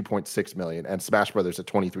 32.6 million, and Smash Brothers at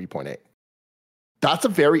 23.8. That's a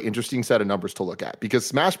very interesting set of numbers to look at, because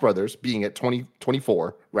Smash Brothers being at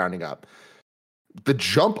 24, rounding up, the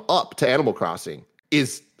jump up to Animal Crossing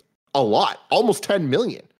is a lot, almost 10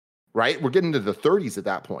 million, right? We're getting to the 30s at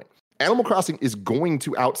that point. Animal Crossing is going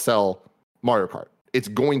to outsell Mario Kart. It's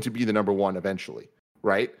going to be the number 1 eventually,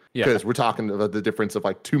 right? Yeah. Because we're talking about the difference of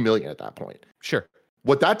like 2 million at that point. Sure.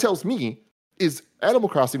 What that tells me is Animal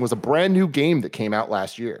Crossing was a brand new game that came out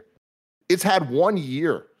last year. It's had 1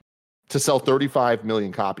 year to sell 35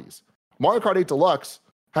 million copies. Mario Kart 8 Deluxe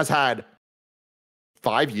has had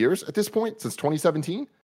 5 years at this point, since 2017.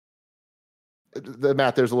 The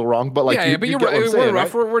math there's a little wrong, but like, but you're right. We're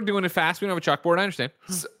rough. Right? We're doing it fast. We don't have a chalkboard. I understand.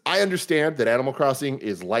 I understand that Animal Crossing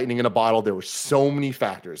is lightning in a bottle. There were so many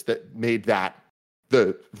factors that made that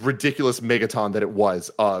the ridiculous megaton that it was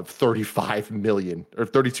of 35 million or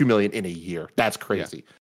 32 million in a year. That's crazy.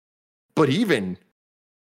 Yeah. But even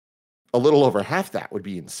a little over half that would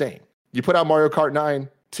be insane. You put out Mario Kart 9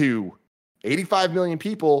 to 85 million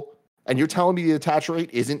people, and you're telling me the attach rate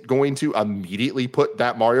isn't going to immediately put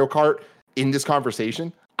that Mario Kart in this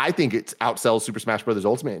conversation? I think it outsells Super Smash Bros.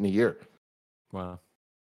 Ultimate in a year. Wow.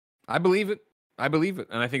 I believe it.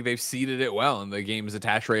 And I think they've seeded it well. And the game's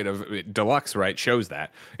attach rate of Deluxe, right, shows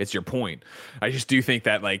that. It's your point. I just do think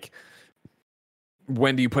that, like,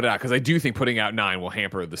 when do you put it out? Because I do think putting out 9 will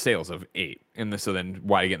hamper the sales of 8. So then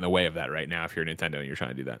why get in the way of that right now if you're Nintendo and you're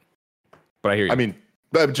trying to do that? But I hear you. I mean,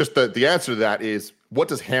 just the answer to that is, what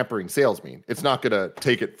does hampering sales mean? It's not going to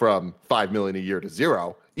take it from 5 million a year to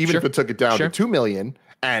 0. Even if it took it down to 2 million,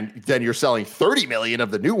 and then you're selling 30 million of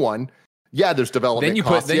the new one, Yeah, there's development Then you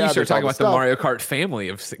costs. then you start there's all talking about the stuff. Mario Kart family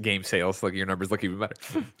of game sales. Like your numbers look even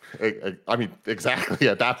better. I mean, exactly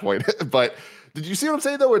at that point. But did you see what I'm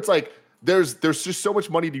saying though? Where it's like there's just so much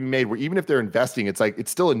money to be made where even if they're investing, it's like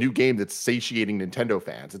it's still a new game that's satiating Nintendo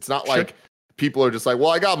fans. It's not like people are just like, well,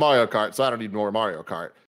 I got Mario Kart, so I don't need more Mario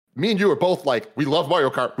Kart. Me and you are both like, we love Mario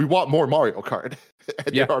Kart. We want more Mario Kart.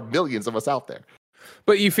 And there are millions of us out there.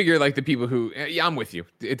 But you figure like the people who, yeah, I'm with you.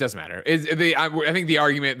 It doesn't matter. I think the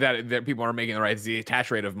argument that people are making right is the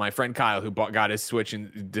attach rate of my friend Kyle who got his Switch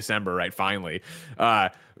in December, right? Finally,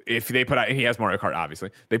 if they put out, and he has Mario Kart, obviously,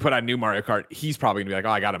 they put out new Mario Kart, he's probably gonna be like,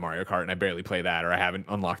 oh, I got a Mario Kart and I barely play that, or I haven't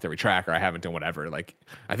unlocked every track, or I haven't done whatever. Like,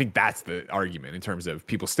 I think that's the argument in terms of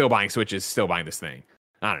people still buying Switches, still buying this thing.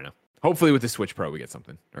 I don't know. Hopefully with the Switch Pro, we get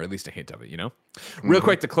something, or at least a hint of it, you know? Real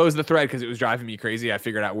quick to close the thread, because it was driving me crazy, I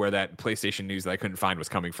figured out where that PlayStation news that I couldn't find was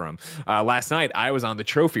coming from. Last night, I was on the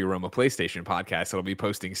Trophy Room, a PlayStation podcast that'll be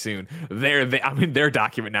posting soon. I'm in their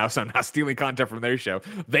document now, so I'm not stealing content from their show.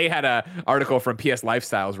 They had an article from PS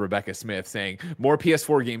Lifestyle's Rebecca Smith saying, more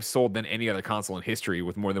PS4 games sold than any other console in history,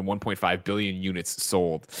 with more than 1.5 billion units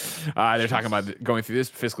sold. They're talking about going through this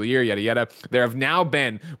fiscal year, yada, yada. There have now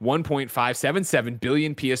been 1.577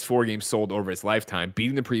 billion PS4 games sold over its lifetime,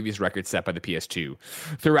 beating the previous record set by the PS2.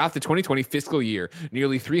 Throughout the 2020 fiscal year,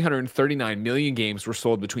 nearly 339 million games were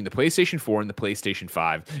sold between the PlayStation 4 and the PlayStation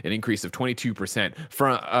 5, an increase of 22%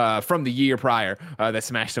 from the year prior that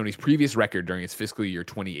smashed Sony's previous record during its fiscal year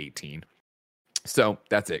 2018. So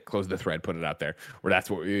that's it. Close the thread, put it out there. Where that's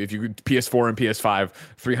what, if you PS4 and PS5,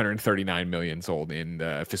 339 million sold in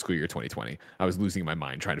fiscal year 2020. I was losing my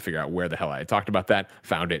mind trying to figure out where the hell I had talked about that.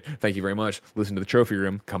 Found it. Thank you very much. Listen to the Trophy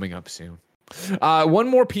Room coming up soon. One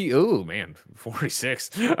more piece. Oh man,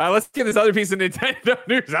 46. Let's get this other piece of Nintendo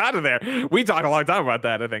news out of there. We talked a long time about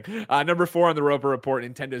that, I think. Number 4 on the Roper Report,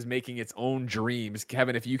 Nintendo's making its own dreams.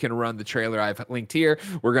 Kevin, if you can run the trailer I've linked here,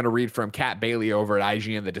 we're going to read from Kat Bailey over at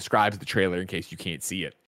IGN that describes the trailer in case you can't see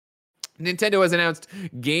it. Nintendo has announced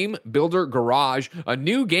Game Builder Garage, a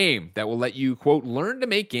new game that will let you, quote, learn to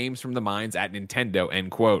make games from the minds at Nintendo,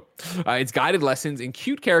 end quote. Its guided lessons and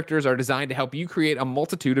cute characters are designed to help you create a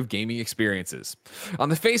multitude of gaming experiences. On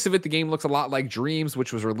the face of it, the game looks a lot like Dreams,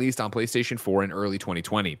 which was released on PlayStation 4 in early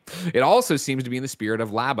 2020. It also seems to be in the spirit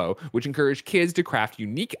of Labo, which encouraged kids to craft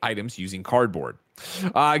unique items using cardboard.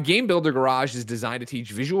 Game Builder Garage is designed to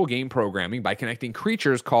teach visual game programming by connecting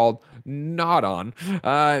creatures called Nodon.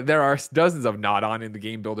 There are dozens of Nodon in the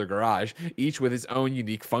Game Builder Garage, each with its own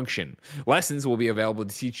unique function. Lessons will be available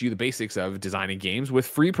to teach you the basics of designing games, with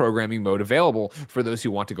free programming mode available for those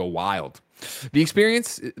who want to go wild. The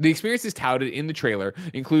experiences touted in the trailer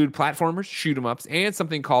include platformers, shoot 'em ups, and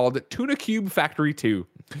something called Tuna Cube Factory 2.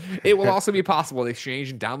 It will also be possible to exchange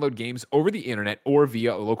and download games over the internet or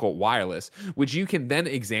via local wireless, which you can then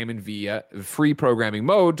examine via free programming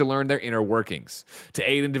mode to learn their inner workings. To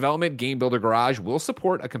aid in development, Game Builder Garage will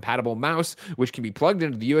support a compatible mouse, which can be plugged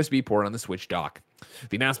into the USB port on the Switch dock.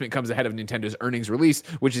 The announcement comes ahead of Nintendo's earnings release,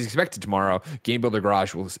 which is expected tomorrow. Game Builder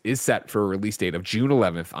Garage is set for a release date of June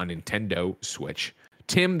 11th on Nintendo Switch.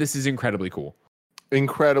 Tim, this is incredibly cool.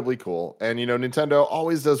 Incredibly cool. And, you know, Nintendo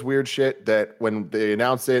always does weird shit that when they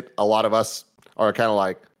announce it, a lot of us are kind of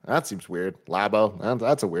like, that seems weird. Labo,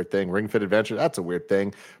 that's a weird thing. Ring Fit Adventure, that's a weird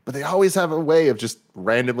thing. But they always have a way of just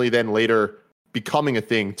randomly then later becoming a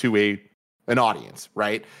thing to an audience,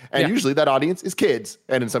 right? And usually that audience is kids.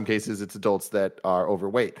 And in some cases, it's adults that are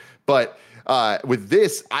overweight. But with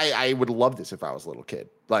this, I would love this if I was a little kid.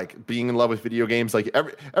 Like being in love with video games. Like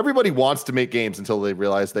everybody wants to make games until they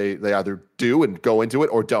realize they either do and go into it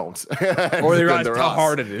or don't. Or they realize how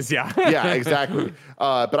hard it is. Yeah. Yeah, exactly.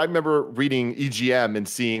 But I remember reading EGM and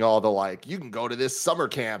seeing all the like, you can go to this summer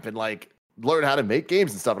camp and like learn how to make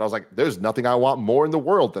games and stuff. And I was like, there's nothing I want more in the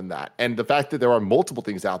world than that. And the fact that there are multiple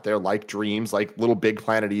things out there like Dreams, like Little Big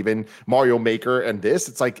Planet, even Mario Maker, and this,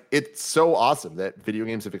 it's like, it's so awesome that video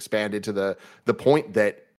games have expanded to the point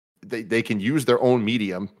that they can use their own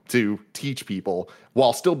medium to teach people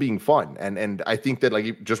while still being fun. And I think that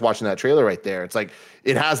like just watching that trailer right there, it's like,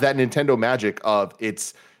 it has that Nintendo magic of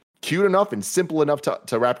it's cute enough and simple enough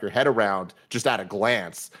to wrap your head around just at a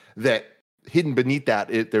glance, that hidden beneath that,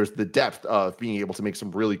 there's the depth of being able to make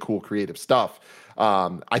some really cool creative stuff.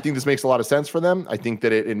 I think this makes a lot of sense for them. I think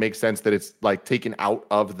that it makes sense that it's like taken out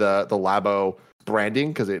of the Labo branding,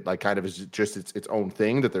 because it like kind of is just its own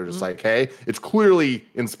thing, that they're just like, hey, it's clearly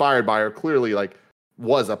inspired by or clearly like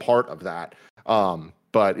was a part of that.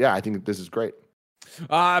 But yeah, I think this is great.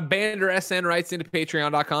 Bander SN writes into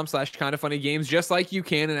patreon.com/kindoffunnygames just like you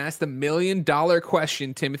can and ask the $1 million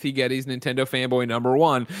question. Timothy Getty's Nintendo fanboy number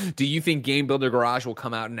one. Do you think Game Builder Garage will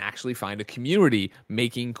come out and actually find a community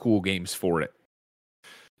making cool games for it?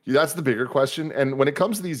 That's the bigger question. And when it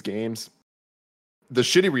comes to these games, the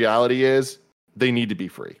shitty reality is they need to be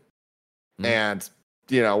free. And,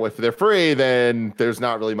 if they're free, then there's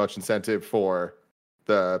not really much incentive for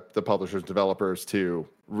the publishers and developers to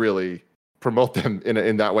really promote them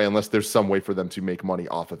in that way, unless there's some way for them to make money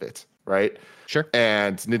off of it, right? Sure.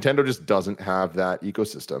 And Nintendo just doesn't have that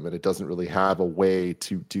ecosystem, and it doesn't really have a way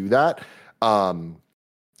to do that. But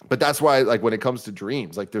that's why, like, when it comes to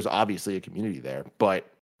Dreams, like, there's obviously a community there, but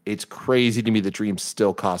it's crazy to me that Dreams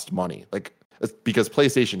still cost money, like, because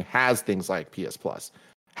PlayStation has things like PS Plus.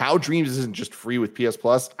 How Dreams isn't just free with PS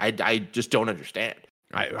Plus, I just don't understand.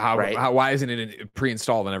 Why isn't it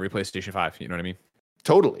pre-installed on every PlayStation 5? You know what I mean?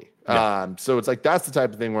 Totally. Yeah. So it's like, that's the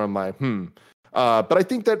type of thing where I'm like, but I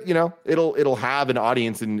think that, it'll have an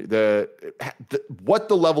audience, and what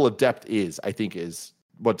the level of depth is, I think, is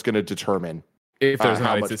what's going to determine if there's an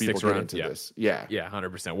how audience much that people sticks get around. into this. Yeah.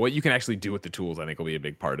 100%. What you can actually do with the tools, I think, will be a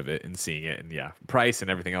big part of it, and seeing it, and price and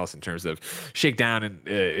everything else in terms of shakedown, and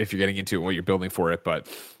if you're getting into it, what you're building for it. But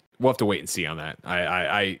we'll have to wait and see on that.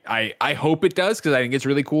 I hope it does, because I think it's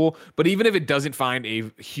really cool. But even if it doesn't find a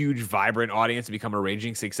huge, vibrant audience and become a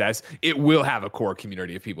raging success, it will have a core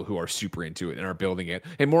community of people who are super into it and are building it.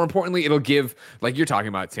 And more importantly, it'll give, like you're talking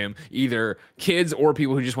about, Tim, either kids or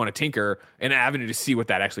people who just want to tinker an avenue to see what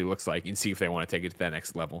that actually looks like and see if they want to take it to that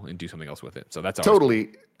next level and do something else with it. So that's totally.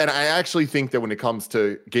 And I actually think that when it comes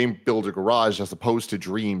to Game Builder Garage, as opposed to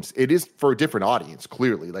Dreams, it is for a different audience,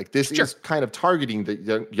 clearly. Like, this is kind of targeting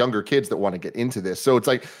the younger kids that want to get into this. So it's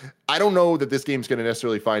like, I don't know that this game's going to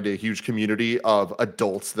necessarily find a huge community of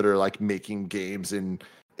adults that are like making games in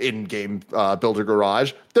Game Builder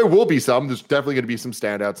Garage. There will be some. There's definitely going to be some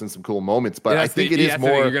standouts and some cool moments. But I think it is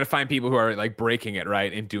more. You're going to find people who are like breaking it,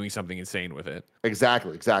 right, and doing something insane with it.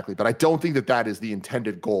 Exactly. But I don't think that is the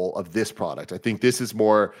intended goal of this product. I think this is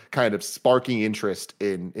more kind of sparking interest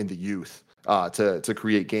in the youth to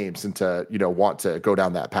create games and to want to go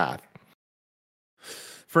down that path.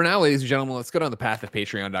 For now, ladies and gentlemen, let's go down the path of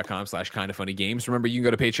patreon.com/kindoffunnygames. Remember, you can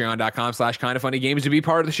go to patreon.com/kindoffunnygames to be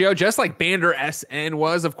part of the show, just like Bander SN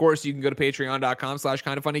was. Of course, you can go to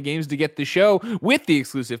patreon.com/kindoffunnygames to get the show with the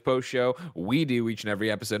exclusive post show we do each and every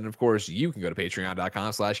episode. And of course, you can go to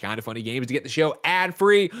patreon.com/kindoffunnygames to get the show ad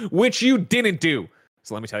free, which you didn't do.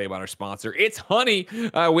 So let me tell you about our sponsor. It's Honey.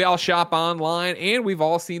 We all shop online, and we've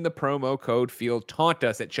all seen the promo code field taunt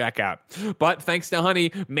us at checkout. But thanks to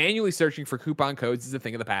Honey, manually searching for coupon codes is a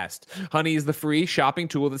thing of the past. Honey is the free shopping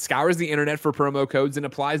tool that scours the internet for promo codes and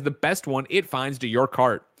applies the best one it finds to your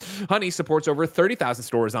cart. Honey supports over 30,000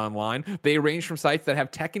 stores online. They range from sites that have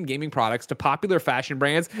tech and gaming products to popular fashion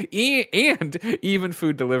brands and even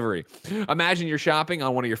food delivery. Imagine you're shopping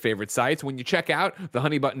on one of your favorite sites. When you check out, the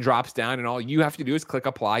Honey button drops down, and all you have to do is click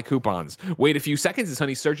apply coupons. Wait a few seconds as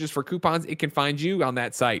Honey searches for coupons. It can find you on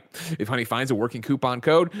that site. If Honey finds a working coupon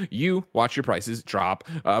code, you watch your prices drop.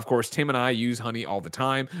 Of course, Tim and I use Honey all the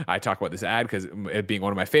time. I talk about this ad because it being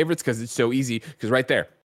one of my favorites, because it's so easy, because right there,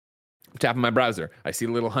 I'm tapping my browser. I see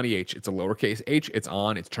the little Honey H. It's a lowercase h. It's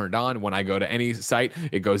on. It's turned on. When I go to any site,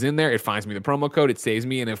 it goes in there. It finds me the promo code. It saves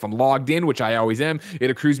me. And if I'm logged in, which I always am, it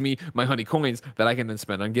accrues me my Honey coins that I can then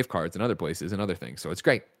spend on gift cards and other places and other things. So it's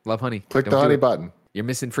great. Love Honey. Click the Honey button. You're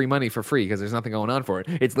missing free money for free because there's nothing going on for it.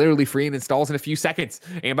 It's literally free and installs in a few seconds.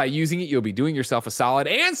 And by using it, you'll be doing yourself a solid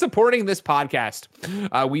and supporting this podcast.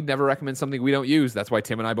 We'd never recommend something we don't use. That's why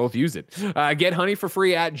Tim and I both use it. Get Honey for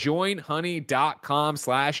free at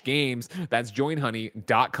joinhoney.com/games. That's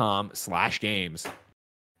joinhoney.com/games.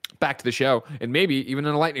 Back to the show, and maybe even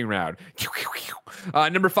in a lightning round.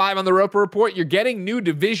 Number 5 on the Roper Report, you're getting new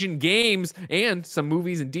Division games and some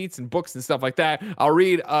movies and deets and books and stuff like that. I'll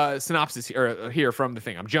read a synopsis here from the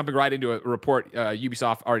thing. I'm jumping right into a report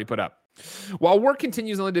Ubisoft already put up. While work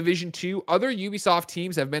continues on The Division 2, other Ubisoft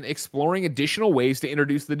teams have been exploring additional ways to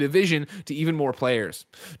introduce The Division to even more players.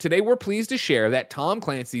 Today, we're pleased to share that Tom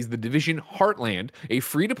Clancy's The Division Heartland, a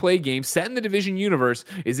free-to-play game set in the Division universe,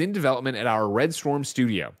 is in development at our Red Storm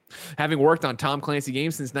studio. Having worked on Tom Clancy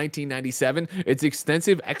games since 1997, its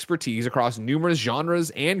extensive expertise across numerous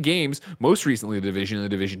genres and games, most recently The Division and The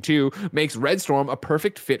Division 2, makes Red Storm a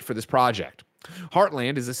perfect fit for this project.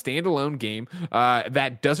 Heartland is a standalone game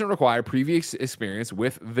that doesn't require previous experience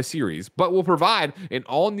with the series, but will provide an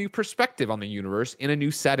all-new perspective on the universe in a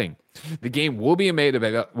new setting. The game will be made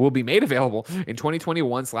available in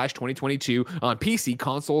 2021/2022 on PC,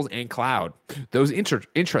 consoles, and cloud. Those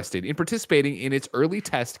interested in participating in its early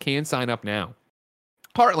test can sign up now.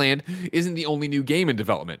 Heartland isn't the only new game in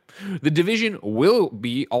development. The Division will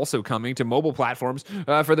be also coming to mobile platforms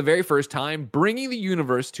for the very first time, bringing the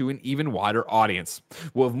universe to an even wider audience.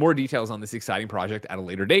 We'll have more details on this exciting project at a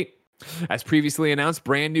later date. As previously announced,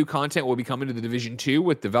 brand new content will be coming to the Division 2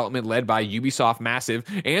 with development led by Ubisoft Massive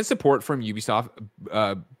and support from Ubisoft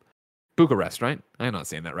Bucharest, right? I'm not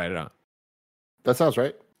saying that right at all. That sounds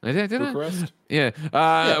right. Did I? Bucharest? Yeah.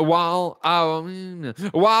 While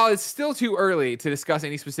it's still too early to discuss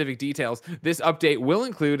any specific details, this update will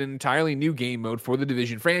include an entirely new game mode for the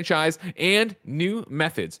Division franchise and new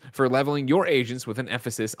methods for leveling your agents with an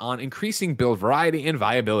emphasis on increasing build variety and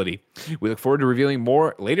viability. We look forward to revealing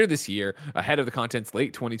more later this year ahead of the content's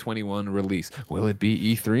late 2021 release. Will it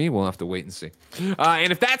be E3? We'll have to wait and see.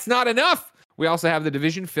 And if that's not enough, we also have the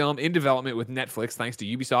Division film in development with Netflix, thanks to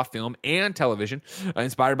Ubisoft Film and Television.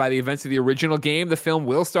 Inspired by the events of the original game, the film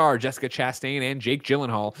will star Jessica Chastain and Jake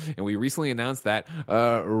Gyllenhaal, and we recently announced that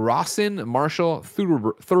Rawson Marshall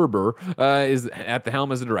Thurber is at the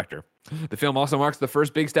helm as the director. The film also marks the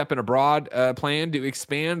first big step in a broad plan to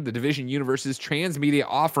expand the Division universe's transmedia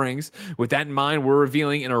offerings. With that in mind, we're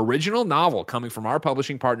revealing an original novel coming from our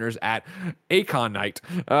publishing partners at Acon Knight.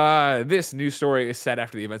 This new story is set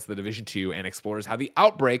after the events of the Division 2 and explores how the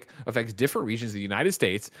outbreak affects different regions of the United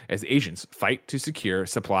States as agents fight to secure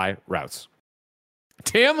supply routes.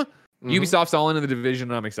 Tim, Ubisoft's all in the Division,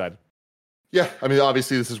 and I'm excited. Yeah, I mean,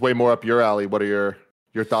 obviously, this is way more up your alley. What are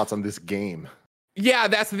your thoughts on this game? Yeah,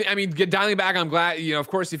 that's the thing. I mean, dialing back, I'm glad, of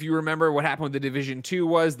course, if you remember what happened with the Division 2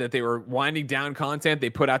 was that they were winding down content. They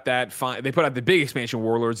put out the big expansion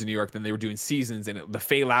Warlords in New York, then they were doing seasons, and the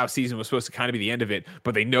Fei Lao season was supposed to kind of be the end of it,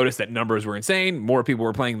 but they noticed that numbers were insane. More people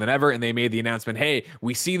were playing than ever, and they made the announcement, hey,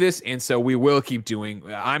 we see this, and so we will keep doing.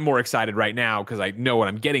 I'm more excited right now because I know what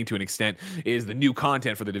I'm getting to an extent is the new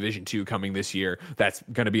content for the Division 2 coming this year. That's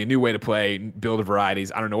going to be a new way to play, build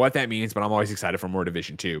varieties. I don't know what that means, but I'm always excited for more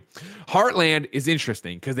Division 2. Heartland is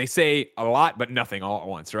interesting because they say a lot but nothing all at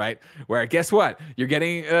once, right? Where guess what? You're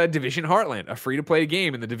getting Division Heartland, a free-to-play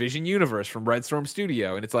game in the Division universe from Red Storm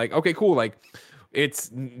Studio, and it's like, okay, cool, like it's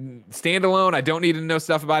standalone. I don't need to know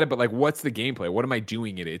stuff about it, but like, what's the gameplay? What am I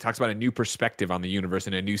doing in it? It talks about a new perspective on the universe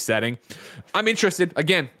in a new setting. I'm interested.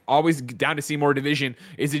 Again, always down to see more Division.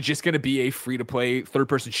 Is it just going to be a free-to-play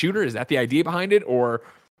third-person shooter? Is that the idea behind it, or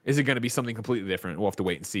is it going to be something completely different? We'll have to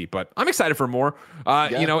wait and see, but I'm excited for more.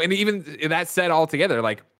 And even that said altogether,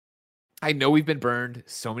 like, I know we've been burned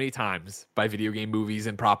so many times by video game movies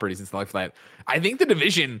and properties and stuff like that. I think the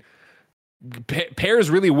Division pairs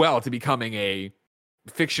really well to becoming a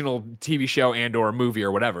fictional TV show and or movie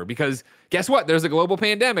or whatever, because guess what? There's a global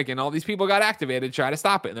pandemic and all these people got activated to try to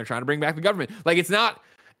stop it, and they're trying to bring back the government. Like, it's not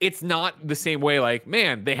the same way, like,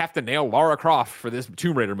 man, they have to nail Lara Croft for this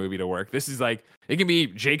Tomb Raider movie to work. This is like, it can be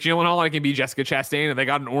Jake Gyllenhaal and it can be Jessica Chastain, and they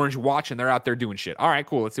got an orange watch and they're out there doing shit. All right,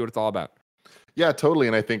 cool. Let's see what it's all about. Yeah, totally.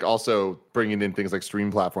 And I think also bringing in things like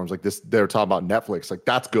stream platforms like this, they're talking about Netflix, like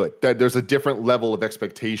that's good. There's a different level of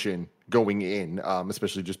expectation going in,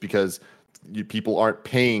 especially just because people aren't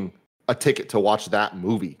paying a ticket to watch that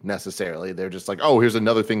movie necessarily. They're just like, oh, here's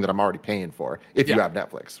another thing that I'm already paying for if you have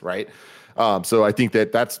Netflix, right? So I think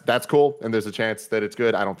that's cool, and there's a chance that it's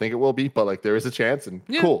good. I don't think it will be, but like there is a chance, and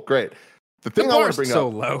cool, great. The thing I want to bring so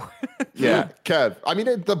up, low. yeah, Kev. I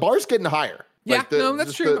mean, the bar's getting higher. Yeah, like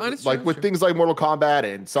that's true. With things like Mortal Kombat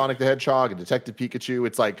and Sonic the Hedgehog and Detective Pikachu,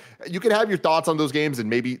 it's like you can have your thoughts on those games, and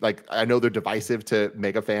maybe like I know they're divisive to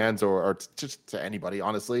mega fans or just to anybody,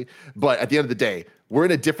 honestly. But at the end of the day, we're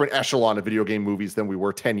in a different echelon of video game movies than we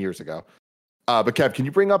were 10 years ago. But Kev, can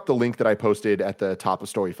you bring up the link that I posted at the top of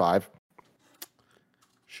Story 5?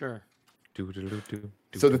 Sure.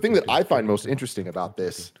 So the thing that I find most interesting about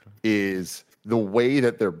this is the way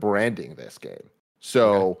that they're branding this game.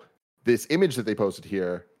 So this image that they posted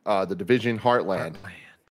here, the Division Heartland,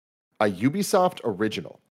 a Ubisoft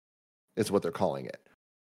original is what they're calling it.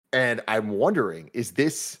 And I'm wondering, is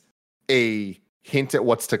this a hint at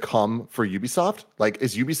what's to come for Ubisoft? Like,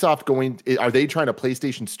 is Ubisoft are they trying to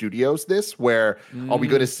PlayStation Studios this, where are we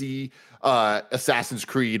going to see Assassin's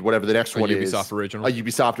Creed, whatever the next one is, original. A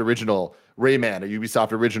Ubisoft original, Rayman, a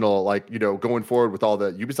Ubisoft original, like, going forward with all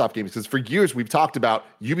the Ubisoft games? Because for years we've talked about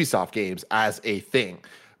Ubisoft games as a thing,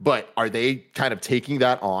 but are they kind of taking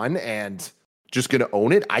that on and just going to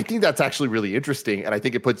own it? I think that's actually really interesting, and I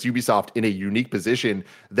think it puts Ubisoft in a unique position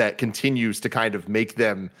that continues to kind of make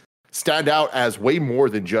them stand out as way more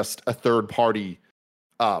than just a third-party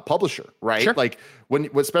publisher, right? Sure. Like,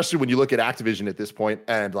 especially when you look at Activision at this point,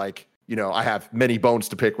 and like, I have many bones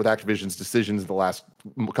to pick with Activision's decisions in the last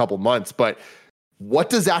couple months, but what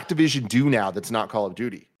does Activision do now that's not Call of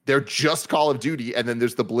Duty? They're just Call of Duty, and then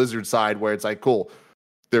there's the Blizzard side where it's like, cool,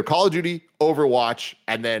 They're Call of Duty, Overwatch,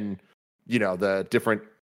 and then, the different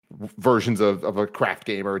versions of a craft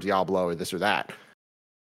game or Diablo or this or that.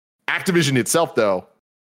 Activision itself, though,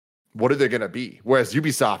 what are they going to be? Whereas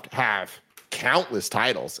Ubisoft have countless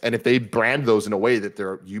titles. And if they brand those in a way that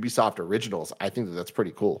they're Ubisoft originals, I think that's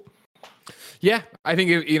pretty cool. Yeah, I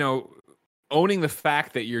think, owning the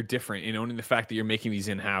fact that you're different and owning the fact that you're making these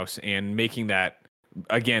in-house and making that,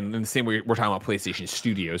 again, in the same way we're talking about PlayStation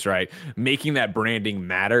Studios, right? Making that branding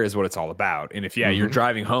matter is what it's all about. And if, you're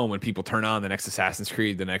driving home when people turn on the next Assassin's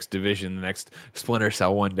Creed, the next Division, the next Splinter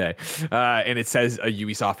Cell one day, and it says a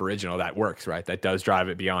Ubisoft original, that works, right? That does drive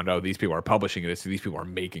it beyond, these people are publishing it, so these people are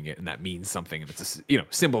making it, and that means something. And it's a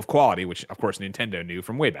symbol of quality, which, of course, Nintendo knew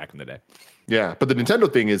from way back in the day. Yeah, but the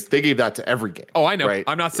Nintendo thing is they gave that to every game. Oh, I know. Right?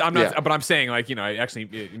 I'm not, but I'm saying,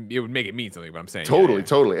 it would make it mean something, but I'm saying.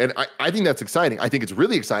 Totally. And I think that's exciting. I think it's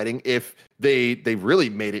really exciting if they really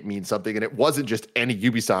made it mean something and it wasn't just any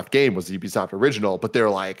Ubisoft game was the Ubisoft original, but they're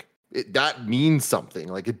like, that means something.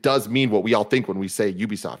 Like, it does mean what we all think when we say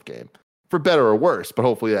Ubisoft game, for better or worse, but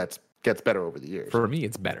hopefully that gets better over the years. For me,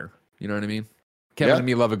 it's better. You know what I mean? Kevin and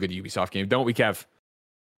me love a good Ubisoft game, don't we, Kev?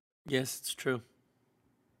 Yes, it's true.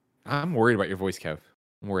 I'm worried about your voice, Kev.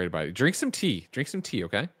 I'm worried about it. Drink some tea,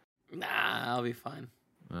 okay? Nah, I'll be fine.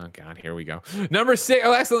 Oh, God, here we go. Number 6.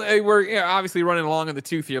 Oh, excellent. We're obviously running along on the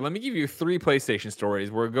tooth here. Let me give you 3 PlayStation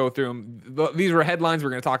stories. We'll go through them. These were headlines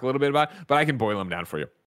we're going to talk a little bit about, but I can boil them down for you.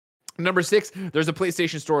 Number 6, there's a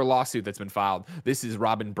PlayStation Store lawsuit that's been filed. This is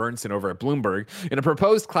Robin Burnson over at Bloomberg. In a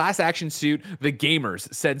proposed class action suit, the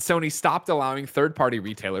Gamers said Sony stopped allowing third-party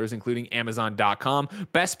retailers, including Amazon.com,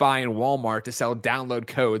 Best Buy, and Walmart, to sell download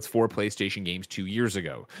codes for PlayStation games 2 years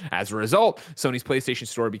ago. As a result, Sony's PlayStation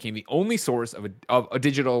Store became the only source for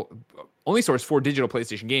digital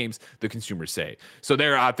PlayStation games, the consumers say. So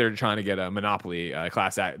they're out there trying to get a monopoly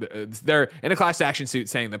they're in a class action suit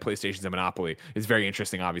saying that PlayStation's a monopoly. It's very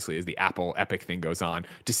interesting, obviously, as the Apple Epic thing goes on,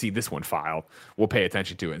 to see this one filed. We'll pay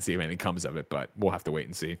attention to it and see if anything comes of it, but we'll have to wait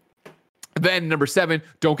and see. Then number 7,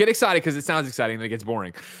 don't get excited because it sounds exciting and it gets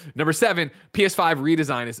boring. Number 7, PS5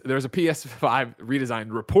 redesign. There's a PS5 redesign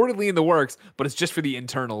reportedly in the works, but it's just for the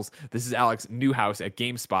internals. This is Alex Newhouse at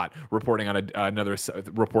GameSpot reporting on another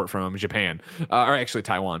report from Japan, or actually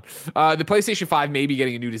Taiwan. The PlayStation 5 may be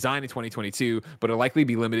getting a new design in 2022, but it'll likely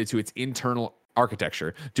be limited to its internal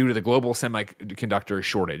architecture due to the global semiconductor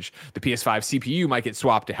shortage. The PS5 CPU might get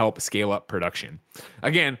swapped to help scale up production.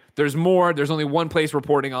 Again, there's more. There's only one place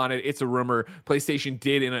reporting on it. It's a rumor. PlayStation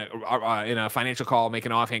did in a financial call make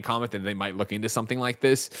an offhand comment that they might look into something like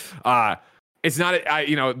this. It's not,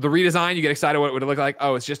 the redesign, you get excited what it would look like.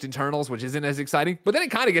 Oh, it's just internals, which isn't as exciting. But then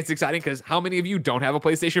it kind of gets exciting because how many of you don't have a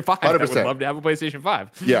PlayStation 5 that would love to have a PlayStation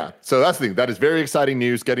 5? Yeah, so that's the thing. That is very exciting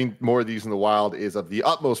news. Getting more of these in the wild is of the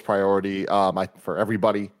utmost priority for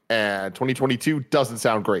everybody. And 2022 doesn't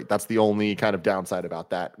sound great. That's the only kind of downside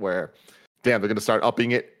about that, where, damn, they're going to start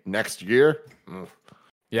upping it next year.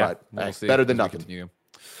 Yeah, but, better than nothing. Continue.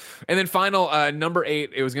 And then final, number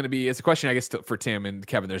 8, it's a question, I guess, for Tim and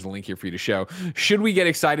Kevin. There's a link here for you to show. Should we get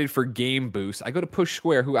excited for Game Boost? I go to Push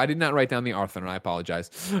Square, who I did not write down the author, and I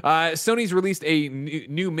apologize. Sony's released a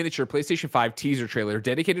new miniature PlayStation 5 teaser trailer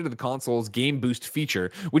dedicated to the console's Game Boost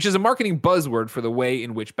feature, which is a marketing buzzword for the way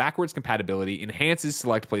in which backwards compatibility enhances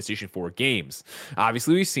select PlayStation 4 games.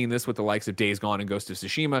 Obviously, we've seen this with the likes of Days Gone and Ghost of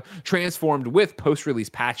Tsushima, transformed with post-release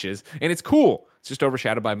patches, and it's cool. It's just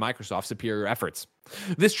overshadowed by Microsoft's superior efforts.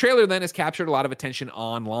 This trailer then has captured a lot of attention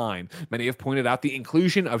online. Many have pointed out the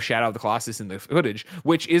inclusion of Shadow of the Colossus in the footage,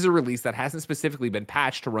 which is a release that hasn't specifically been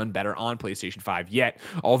patched to run better on PlayStation 5 yet.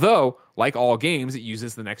 Although, like all games, it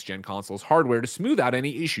uses the next-gen console's hardware to smooth out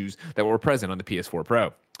any issues that were present on the PS4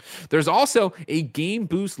 Pro. There's also a Game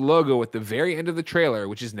Boost logo at the very end of the trailer,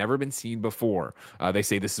 which has never been seen before. They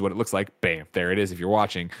say this is what it looks like. Bam, there it is if you're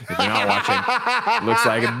watching. If you're not watching, it looks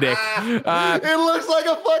like a dick. It looks like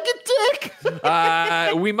a fucking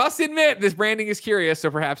dick! We must admit, this branding is curious, so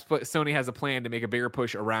perhaps Sony has a plan to make a bigger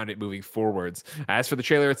push around it moving forwards. As for the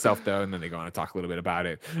trailer itself, though, and then they go on to talk a little bit about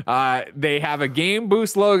it, they have a Game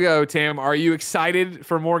Boost logo, Tim. Are you excited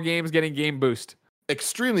for more games getting Game Boost?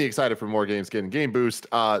 Extremely excited for more games getting Game Boost.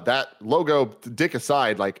 That logo, dick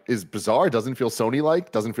aside, is bizarre. Doesn't feel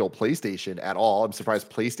Sony-like. Doesn't feel PlayStation at all. I'm surprised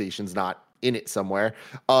PlayStation's not in it somewhere.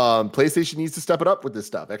 PlayStation needs to step it up with this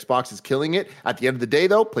stuff. Xbox is killing it. At the end of the day,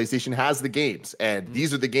 though, PlayStation has the games, and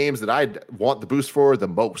these are the games that I want the boost for the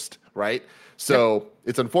most. right? So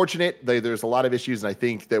it's unfortunate. There's a lot of issues, and I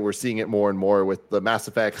think that we're seeing it more and more with the Mass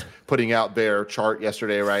Effect putting out their chart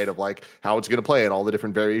yesterday, right, of like how it's going to play and all the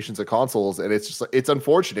different variations of consoles. And it's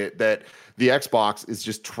unfortunate that the Xbox is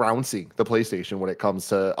just trouncing the PlayStation when it comes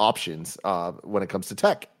to options, when it comes to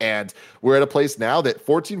tech. And we're at a place now that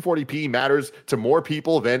 1440p matters to more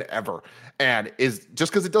people than ever. And is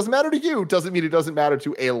just because it doesn't matter to you doesn't mean it doesn't matter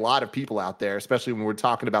to a lot of people out there, especially when we're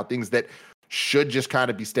talking about things that should just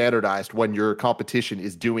kind of be standardized when your competition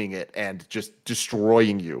is doing it and just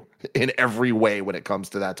destroying you in every way when it comes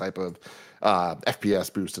to that type of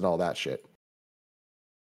FPS boost and all that shit.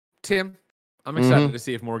 Tim, I'm excited to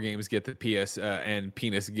see if more games get the PS and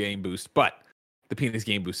penis game boost, but the penis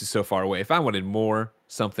game boost is so far away. If I wanted more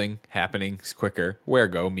something happening quicker, where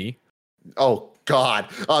go me? Oh, God.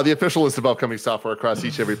 The official list of upcoming software across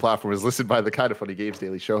each and every platform is listed by the Kind of Funny Games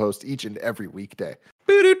Daily Show host each and every weekday.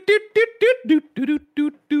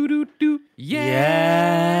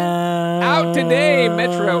 Yeah. Out today,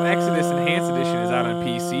 Metro Exodus Enhanced Edition is out on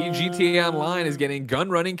PC. GTA Online is getting gun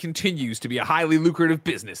running continues to be a highly lucrative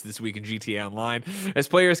business this week in GTA Online, as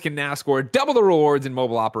players can now score double the rewards in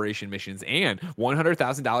mobile operation missions and $100,000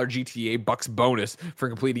 GTA bucks bonus for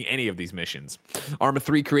completing any of these missions. Arma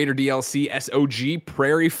 3 creator DLC SOG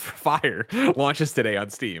Prairie Fire launches today on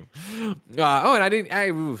Steam. And I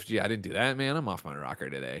didn't do that, man. I'm off my rocker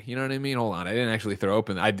today. You know what I mean? Hold on, I didn't actually throw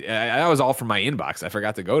open. I was all from my inbox. I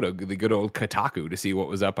forgot to go to the good old Kotaku to see what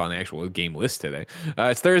was up on the actual game list today.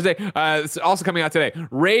 It's Thursday. It's also coming out today.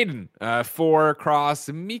 Raiden 4 Cross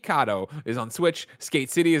Mikado is on Switch. Skate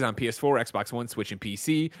City is on PS4, Xbox One, Switch, and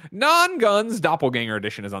PC. Non-Guns Doppelganger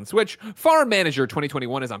Edition is on Switch. Farm Manager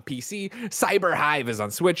 2021 is on PC. Cyber Hive is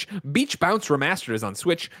on Switch. Beach Bounce Remastered is on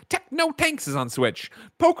Switch. Techno Tanks is on Switch.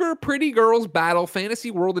 Poker Pretty Girls Battle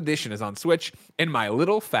Fantasy World Edition is on Switch. And My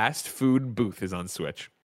Little Fast Food Booth is on Switch.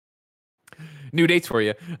 New dates for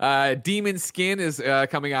you. Demon Skin is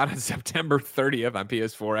coming out on September 30th on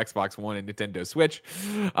PS4, Xbox One, and Nintendo Switch.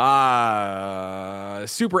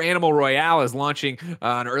 Super Animal Royale is launching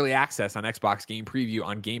on early access on Xbox Game Preview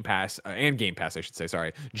on Game Pass, and Game Pass, I should say,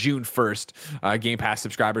 sorry, June 1st. Game Pass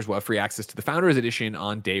subscribers will have free access to the Founders Edition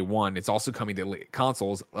on day one. It's also coming to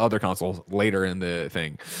other consoles later in the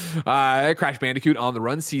thing. Crash Bandicoot On the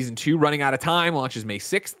Run Season 2 running out of time, launches May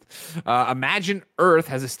 6th. Imagine Earth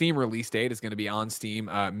has a Steam release date. It's going to be on Steam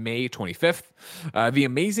May 25th. The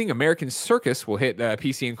Amazing American Circus will hit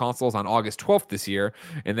PC and consoles on August 12th this year.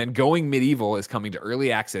 And then Going Medieval is coming to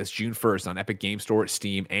early access June 1st on Epic Game Store,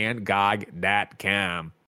 Steam, and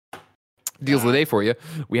GOG.com. Deals of the day for you.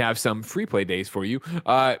 We have some free play days for you.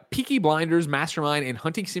 Peaky Blinders, Mastermind, and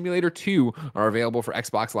Hunting Simulator 2 are available for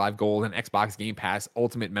Xbox Live Gold and Xbox Game Pass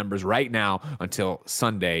Ultimate members right now until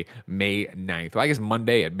Sunday, May 9th. Well, I guess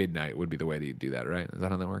Monday at midnight would be the way that you do that, right? Is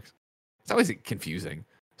that how that works? It's always confusing.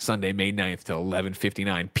 Sunday, May 9th till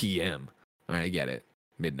 11:59 p.m. All right, I get it.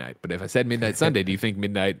 Midnight. But if I said midnight Sunday, do you think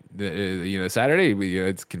midnight, Saturday?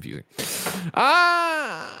 It's confusing.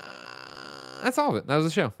 That's all of it. That was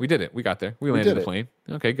the show. We did it. We got there. We landed the plane.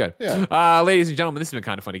 Okay, good. Yeah. Ladies and gentlemen, this has been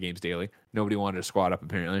Kind of Funny Games Daily. Nobody wanted to squat up,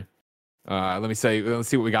 apparently. Let's see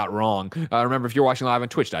what we got wrong. Remember, if you're watching live on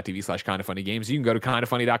twitch.tv/kindoffunnygames, you can go to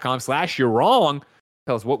kindoffunny.com/you're wrong.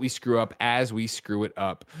 Tell us what we screw up as we screw it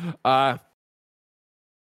up.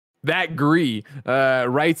 That Gree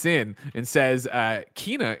writes in and says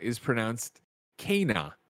Kena is pronounced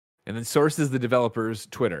Kana, and then sources the developer's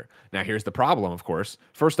Twitter. Now, here's the problem, of course.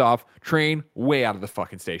 First off, train way out of the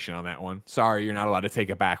fucking station on that one. Sorry, you're not allowed to take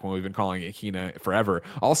it back when we've been calling it Kena forever.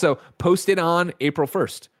 Also, posted on April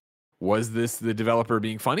 1st. Was this the developer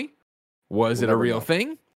being funny? Was it a real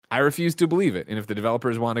thing? I refuse to believe it. And if the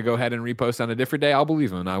developers want to go ahead and repost on a different day, I'll believe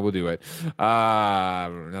them and I will do it.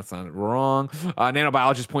 That's not wrong.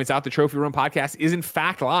 Nanobiologist points out the Trophy Room podcast is in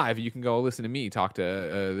fact live. You can go listen to me talk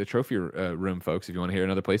to the Trophy Room folks if you want to hear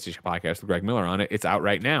another PlayStation podcast with Greg Miller on it. It's out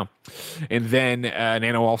right now. And then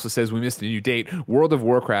Nano also says we missed a new date. World of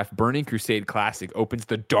Warcraft Burning Crusade Classic opens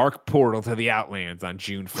the dark portal to the Outlands on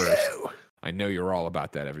June 1st. I know you're all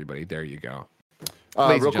about that, everybody. There you go.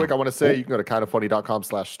 Real quick, I want to say you can go to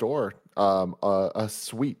kindoffunny.com/store. A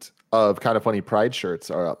suite of Kind of Funny Pride shirts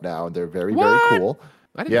are up now, and they're very, very cool.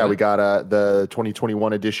 Yeah, we got the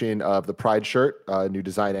 2021 edition of the Pride shirt, new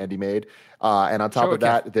design Andy made. And on top of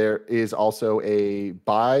that, there is also a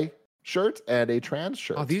bi shirt and a trans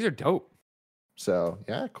shirt. Oh, these are dope. So,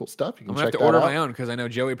 yeah, cool stuff. You can I'm going to have to order my own because I know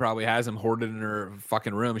Joey probably has them hoarded in her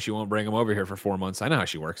fucking room. She won't bring them over here for 4 months. I know how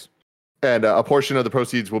she works. And a portion of the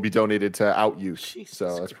proceeds will be donated to Out Youth.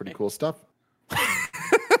 So that's pretty cool stuff.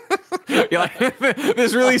 You're like,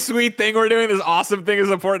 this really sweet thing we're doing, this awesome thing is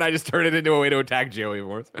important. I just turned it into a way to attack Joey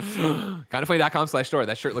Morse. Kindoffunny.com/store.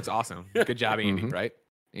 That shirt looks awesome. Good job, Andy, right?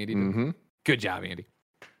 Andy, good job, Andy.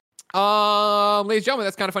 Ladies and gentlemen,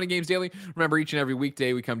 that's Kind of Funny Games Daily. Remember, each and every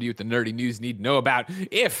weekday we come to you with the nerdy news you need to know about.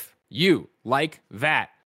 If you like that,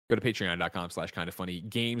 go to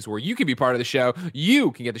patreon.com/kindoffunnygames, where you can be part of the show.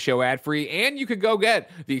 You can get the show ad-free, and you could go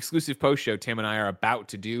get the exclusive post show Tim and I are about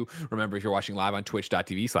to do. Remember, if you're watching live on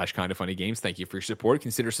twitch.tv/kindoffunnygames, thank you for your support.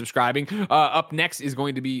 Consider subscribing. Up next is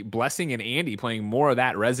going to be Blessing and Andy playing more of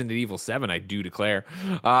that Resident Evil 7, I do declare.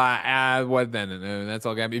 What then? That's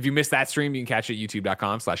all. If you missed that stream, you can catch it at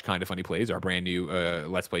youtube.com/kindoffunnyplays, our brand new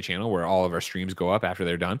Let's Play channel where all of our streams go up after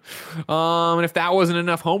they're done. And if that wasn't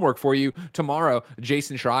enough homework for you, tomorrow,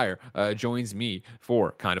 Jason Schreier joins me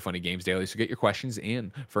for Kind of Funny Games Daily. So get your questions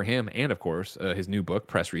in for him, and of course his new book,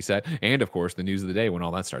 Press Reset, and of course the news of the day when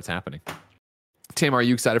all that starts happening. Tim, are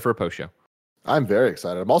you excited for a post show? I'm very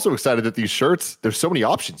excited. I'm also excited that these shirts, there's so many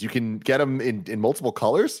options. You can get them in multiple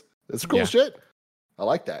colors. That's cool shit. I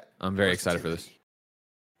like that. I'm very excited for this.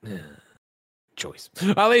 Choice.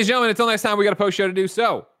 Ladies and gentlemen, until next time, we got a post show to do.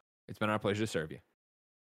 So it's been our pleasure to serve you.